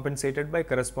be compensated by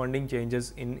corresponding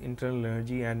changes in internal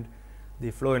energy and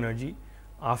the flow energy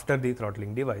after the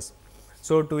throttling device.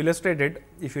 So, to illustrate it,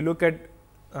 if you look at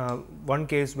one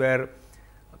case where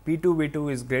P2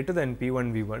 V2 is greater than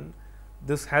P1 V1,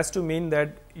 this has to mean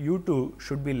that U2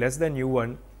 should be less than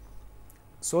U1,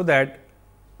 so that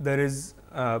there is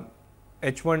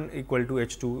H1 equal to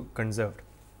H2 conserved.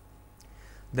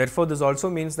 Therefore, this also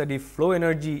means that if flow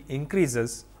energy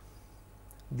increases,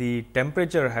 the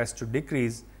temperature has to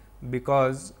decrease,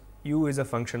 because U is a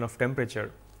function of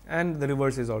temperature, and the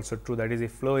reverse is also true, that is,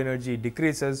 if flow energy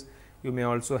decreases, you may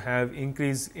also have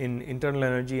increase in internal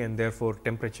energy and therefore,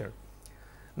 temperature.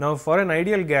 Now, for an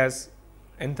ideal gas,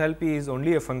 enthalpy is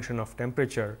only a function of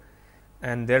temperature,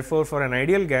 and therefore, for an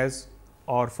ideal gas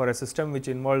or for a system which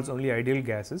involves only ideal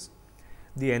gases,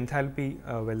 the enthalpy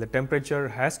the temperature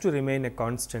has to remain a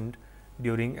constant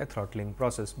during a throttling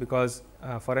process, because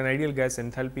for an ideal gas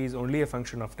enthalpy is only a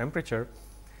function of temperature.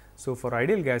 So, for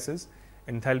ideal gases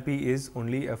enthalpy is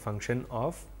only a function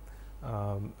of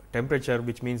temperature,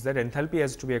 which means that enthalpy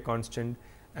has to be a constant,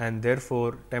 and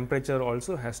therefore, temperature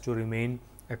also has to remain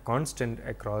a constant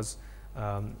across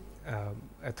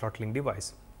a throttling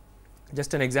device.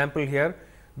 Just an example here,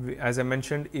 as I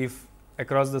mentioned, if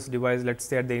across this device, let us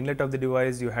say at the inlet of the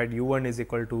device you had U1 is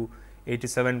equal to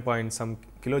 87 point some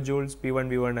kilojoules, P1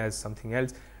 V1 as something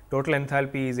else, total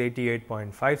enthalpy is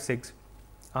 88.56.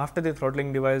 After the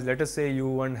throttling device, let us say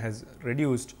U1 has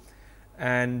reduced,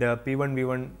 and P1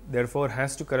 V1 therefore,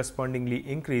 has to correspondingly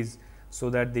increase, so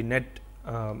that the net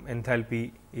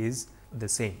enthalpy is the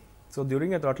same. So,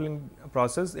 during a throttling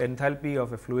process, enthalpy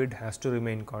of a fluid has to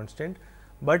remain constant,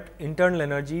 but internal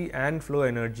energy and flow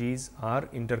energies are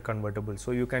interconvertible.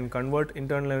 So, you can convert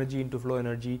internal energy into flow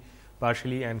energy,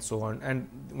 partially, and so on, and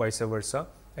vice versa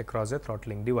across a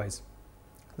throttling device.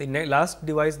 The last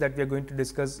device that we are going to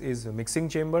discuss is a mixing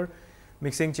chamber.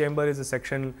 Mixing chamber is a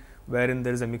section wherein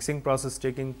there is a mixing process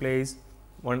taking place.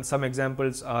 Some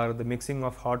examples are the mixing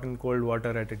of hot and cold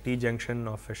water at a T junction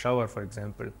of a shower, for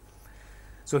example.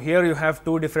 So, here you have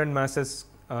two different masses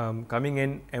coming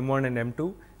in, M1 and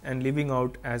M2, and leaving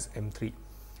out as M3.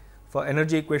 For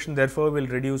energy equation, therefore, will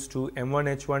reduce to M1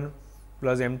 H1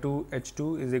 plus M2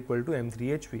 H2 is equal to M3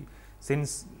 HV.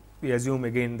 Since we assume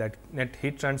again that net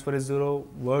heat transfer is 0,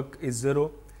 work is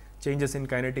 0, changes in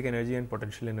kinetic energy and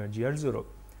potential energy are 0.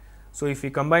 So, if we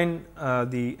combine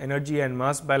the energy and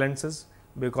mass balances,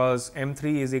 because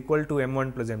M3 is equal to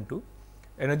M1 plus M2,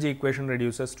 energy equation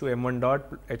reduces to M1 dot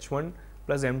H1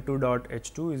 plus M2 dot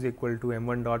H2 is equal to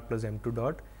M1 dot plus M2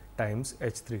 dot times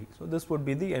H3. So, this would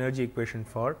be the energy equation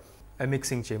for a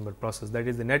mixing chamber process, that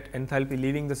is the net enthalpy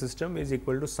leaving the system is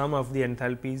equal to sum of the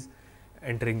enthalpies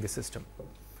entering the system.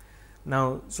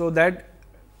 Now, so that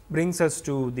brings us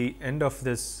to the end of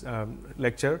this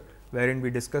lecture, wherein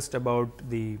we discussed about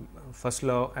the first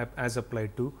law as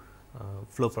applied to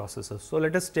flow processes. So,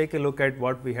 let us take a look at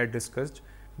what we had discussed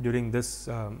during this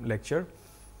lecture.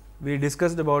 We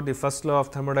discussed about the first law of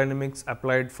thermodynamics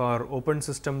applied for open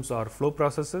systems or flow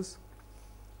processes.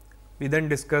 We then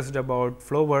discussed about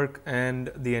flow work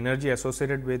and the energy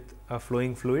associated with a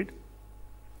flowing fluid,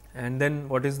 and then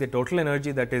what is the total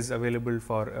energy that is available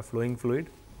for a flowing fluid.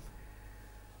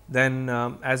 Then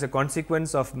as a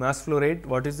consequence of mass flow rate,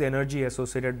 what is the energy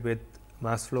associated with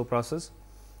mass flow process.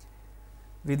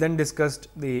 We then discussed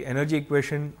the energy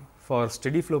equation for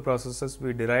steady flow processes.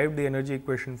 We derived the energy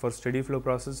equation for steady flow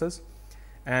processes,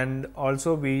 and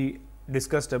also we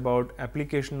discussed about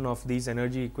application of these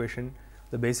energy equation,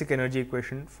 the basic energy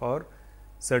equation for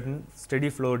certain steady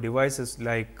flow devices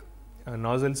like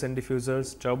nozzles and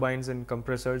diffusers, turbines and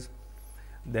compressors,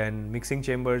 then mixing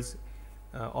chambers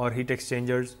or heat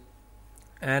exchangers,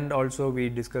 and also we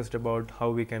discussed about how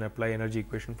we can apply energy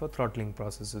equation for throttling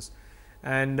processes.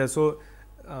 And so,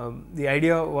 the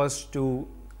idea was to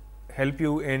help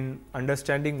you in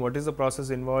understanding what is the process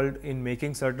involved in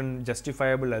making certain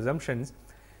justifiable assumptions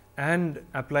and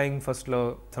applying first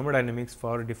law thermodynamics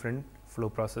for different flow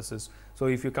processes. So,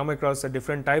 if you come across a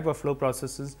different type of flow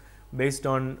processes based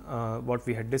on what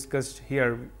we had discussed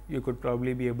here, you could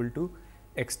probably be able to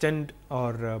extend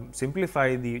or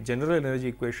simplify the general energy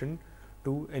equation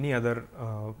to any other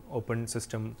open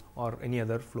system or any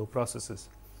other flow processes.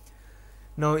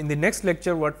 Now, in the next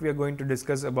lecture, what we are going to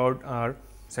discuss about are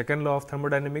second law of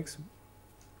thermodynamics.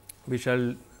 We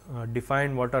shall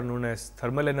define what are known as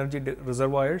thermal energy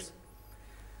reservoirs.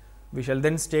 We shall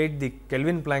then state the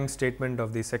Kelvin-Planck statement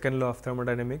of the second law of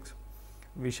thermodynamics.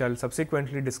 We shall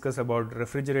subsequently discuss about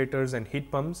refrigerators and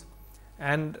heat pumps,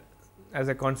 and as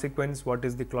a consequence what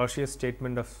is the Clausius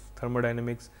statement of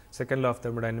thermodynamics, second law of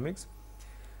thermodynamics.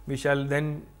 We shall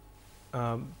then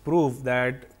prove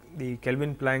that the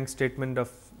Kelvin-Planck statement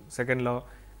of second law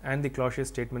and the Clausius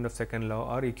statement of second law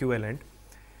are equivalent.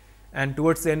 And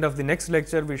towards the end of the next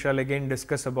lecture, we shall again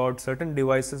discuss about certain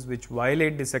devices which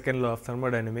violate the second law of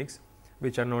thermodynamics,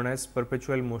 which are known as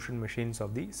perpetual motion machines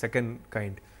of the second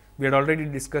kind. We had already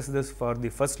discussed this for the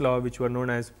first law, which were known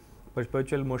as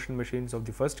perpetual motion machines of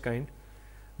the first kind.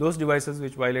 Those devices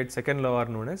which violate second law are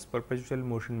known as perpetual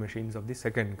motion machines of the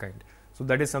second kind. So,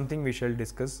 that is something we shall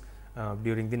discuss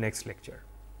during the next lecture.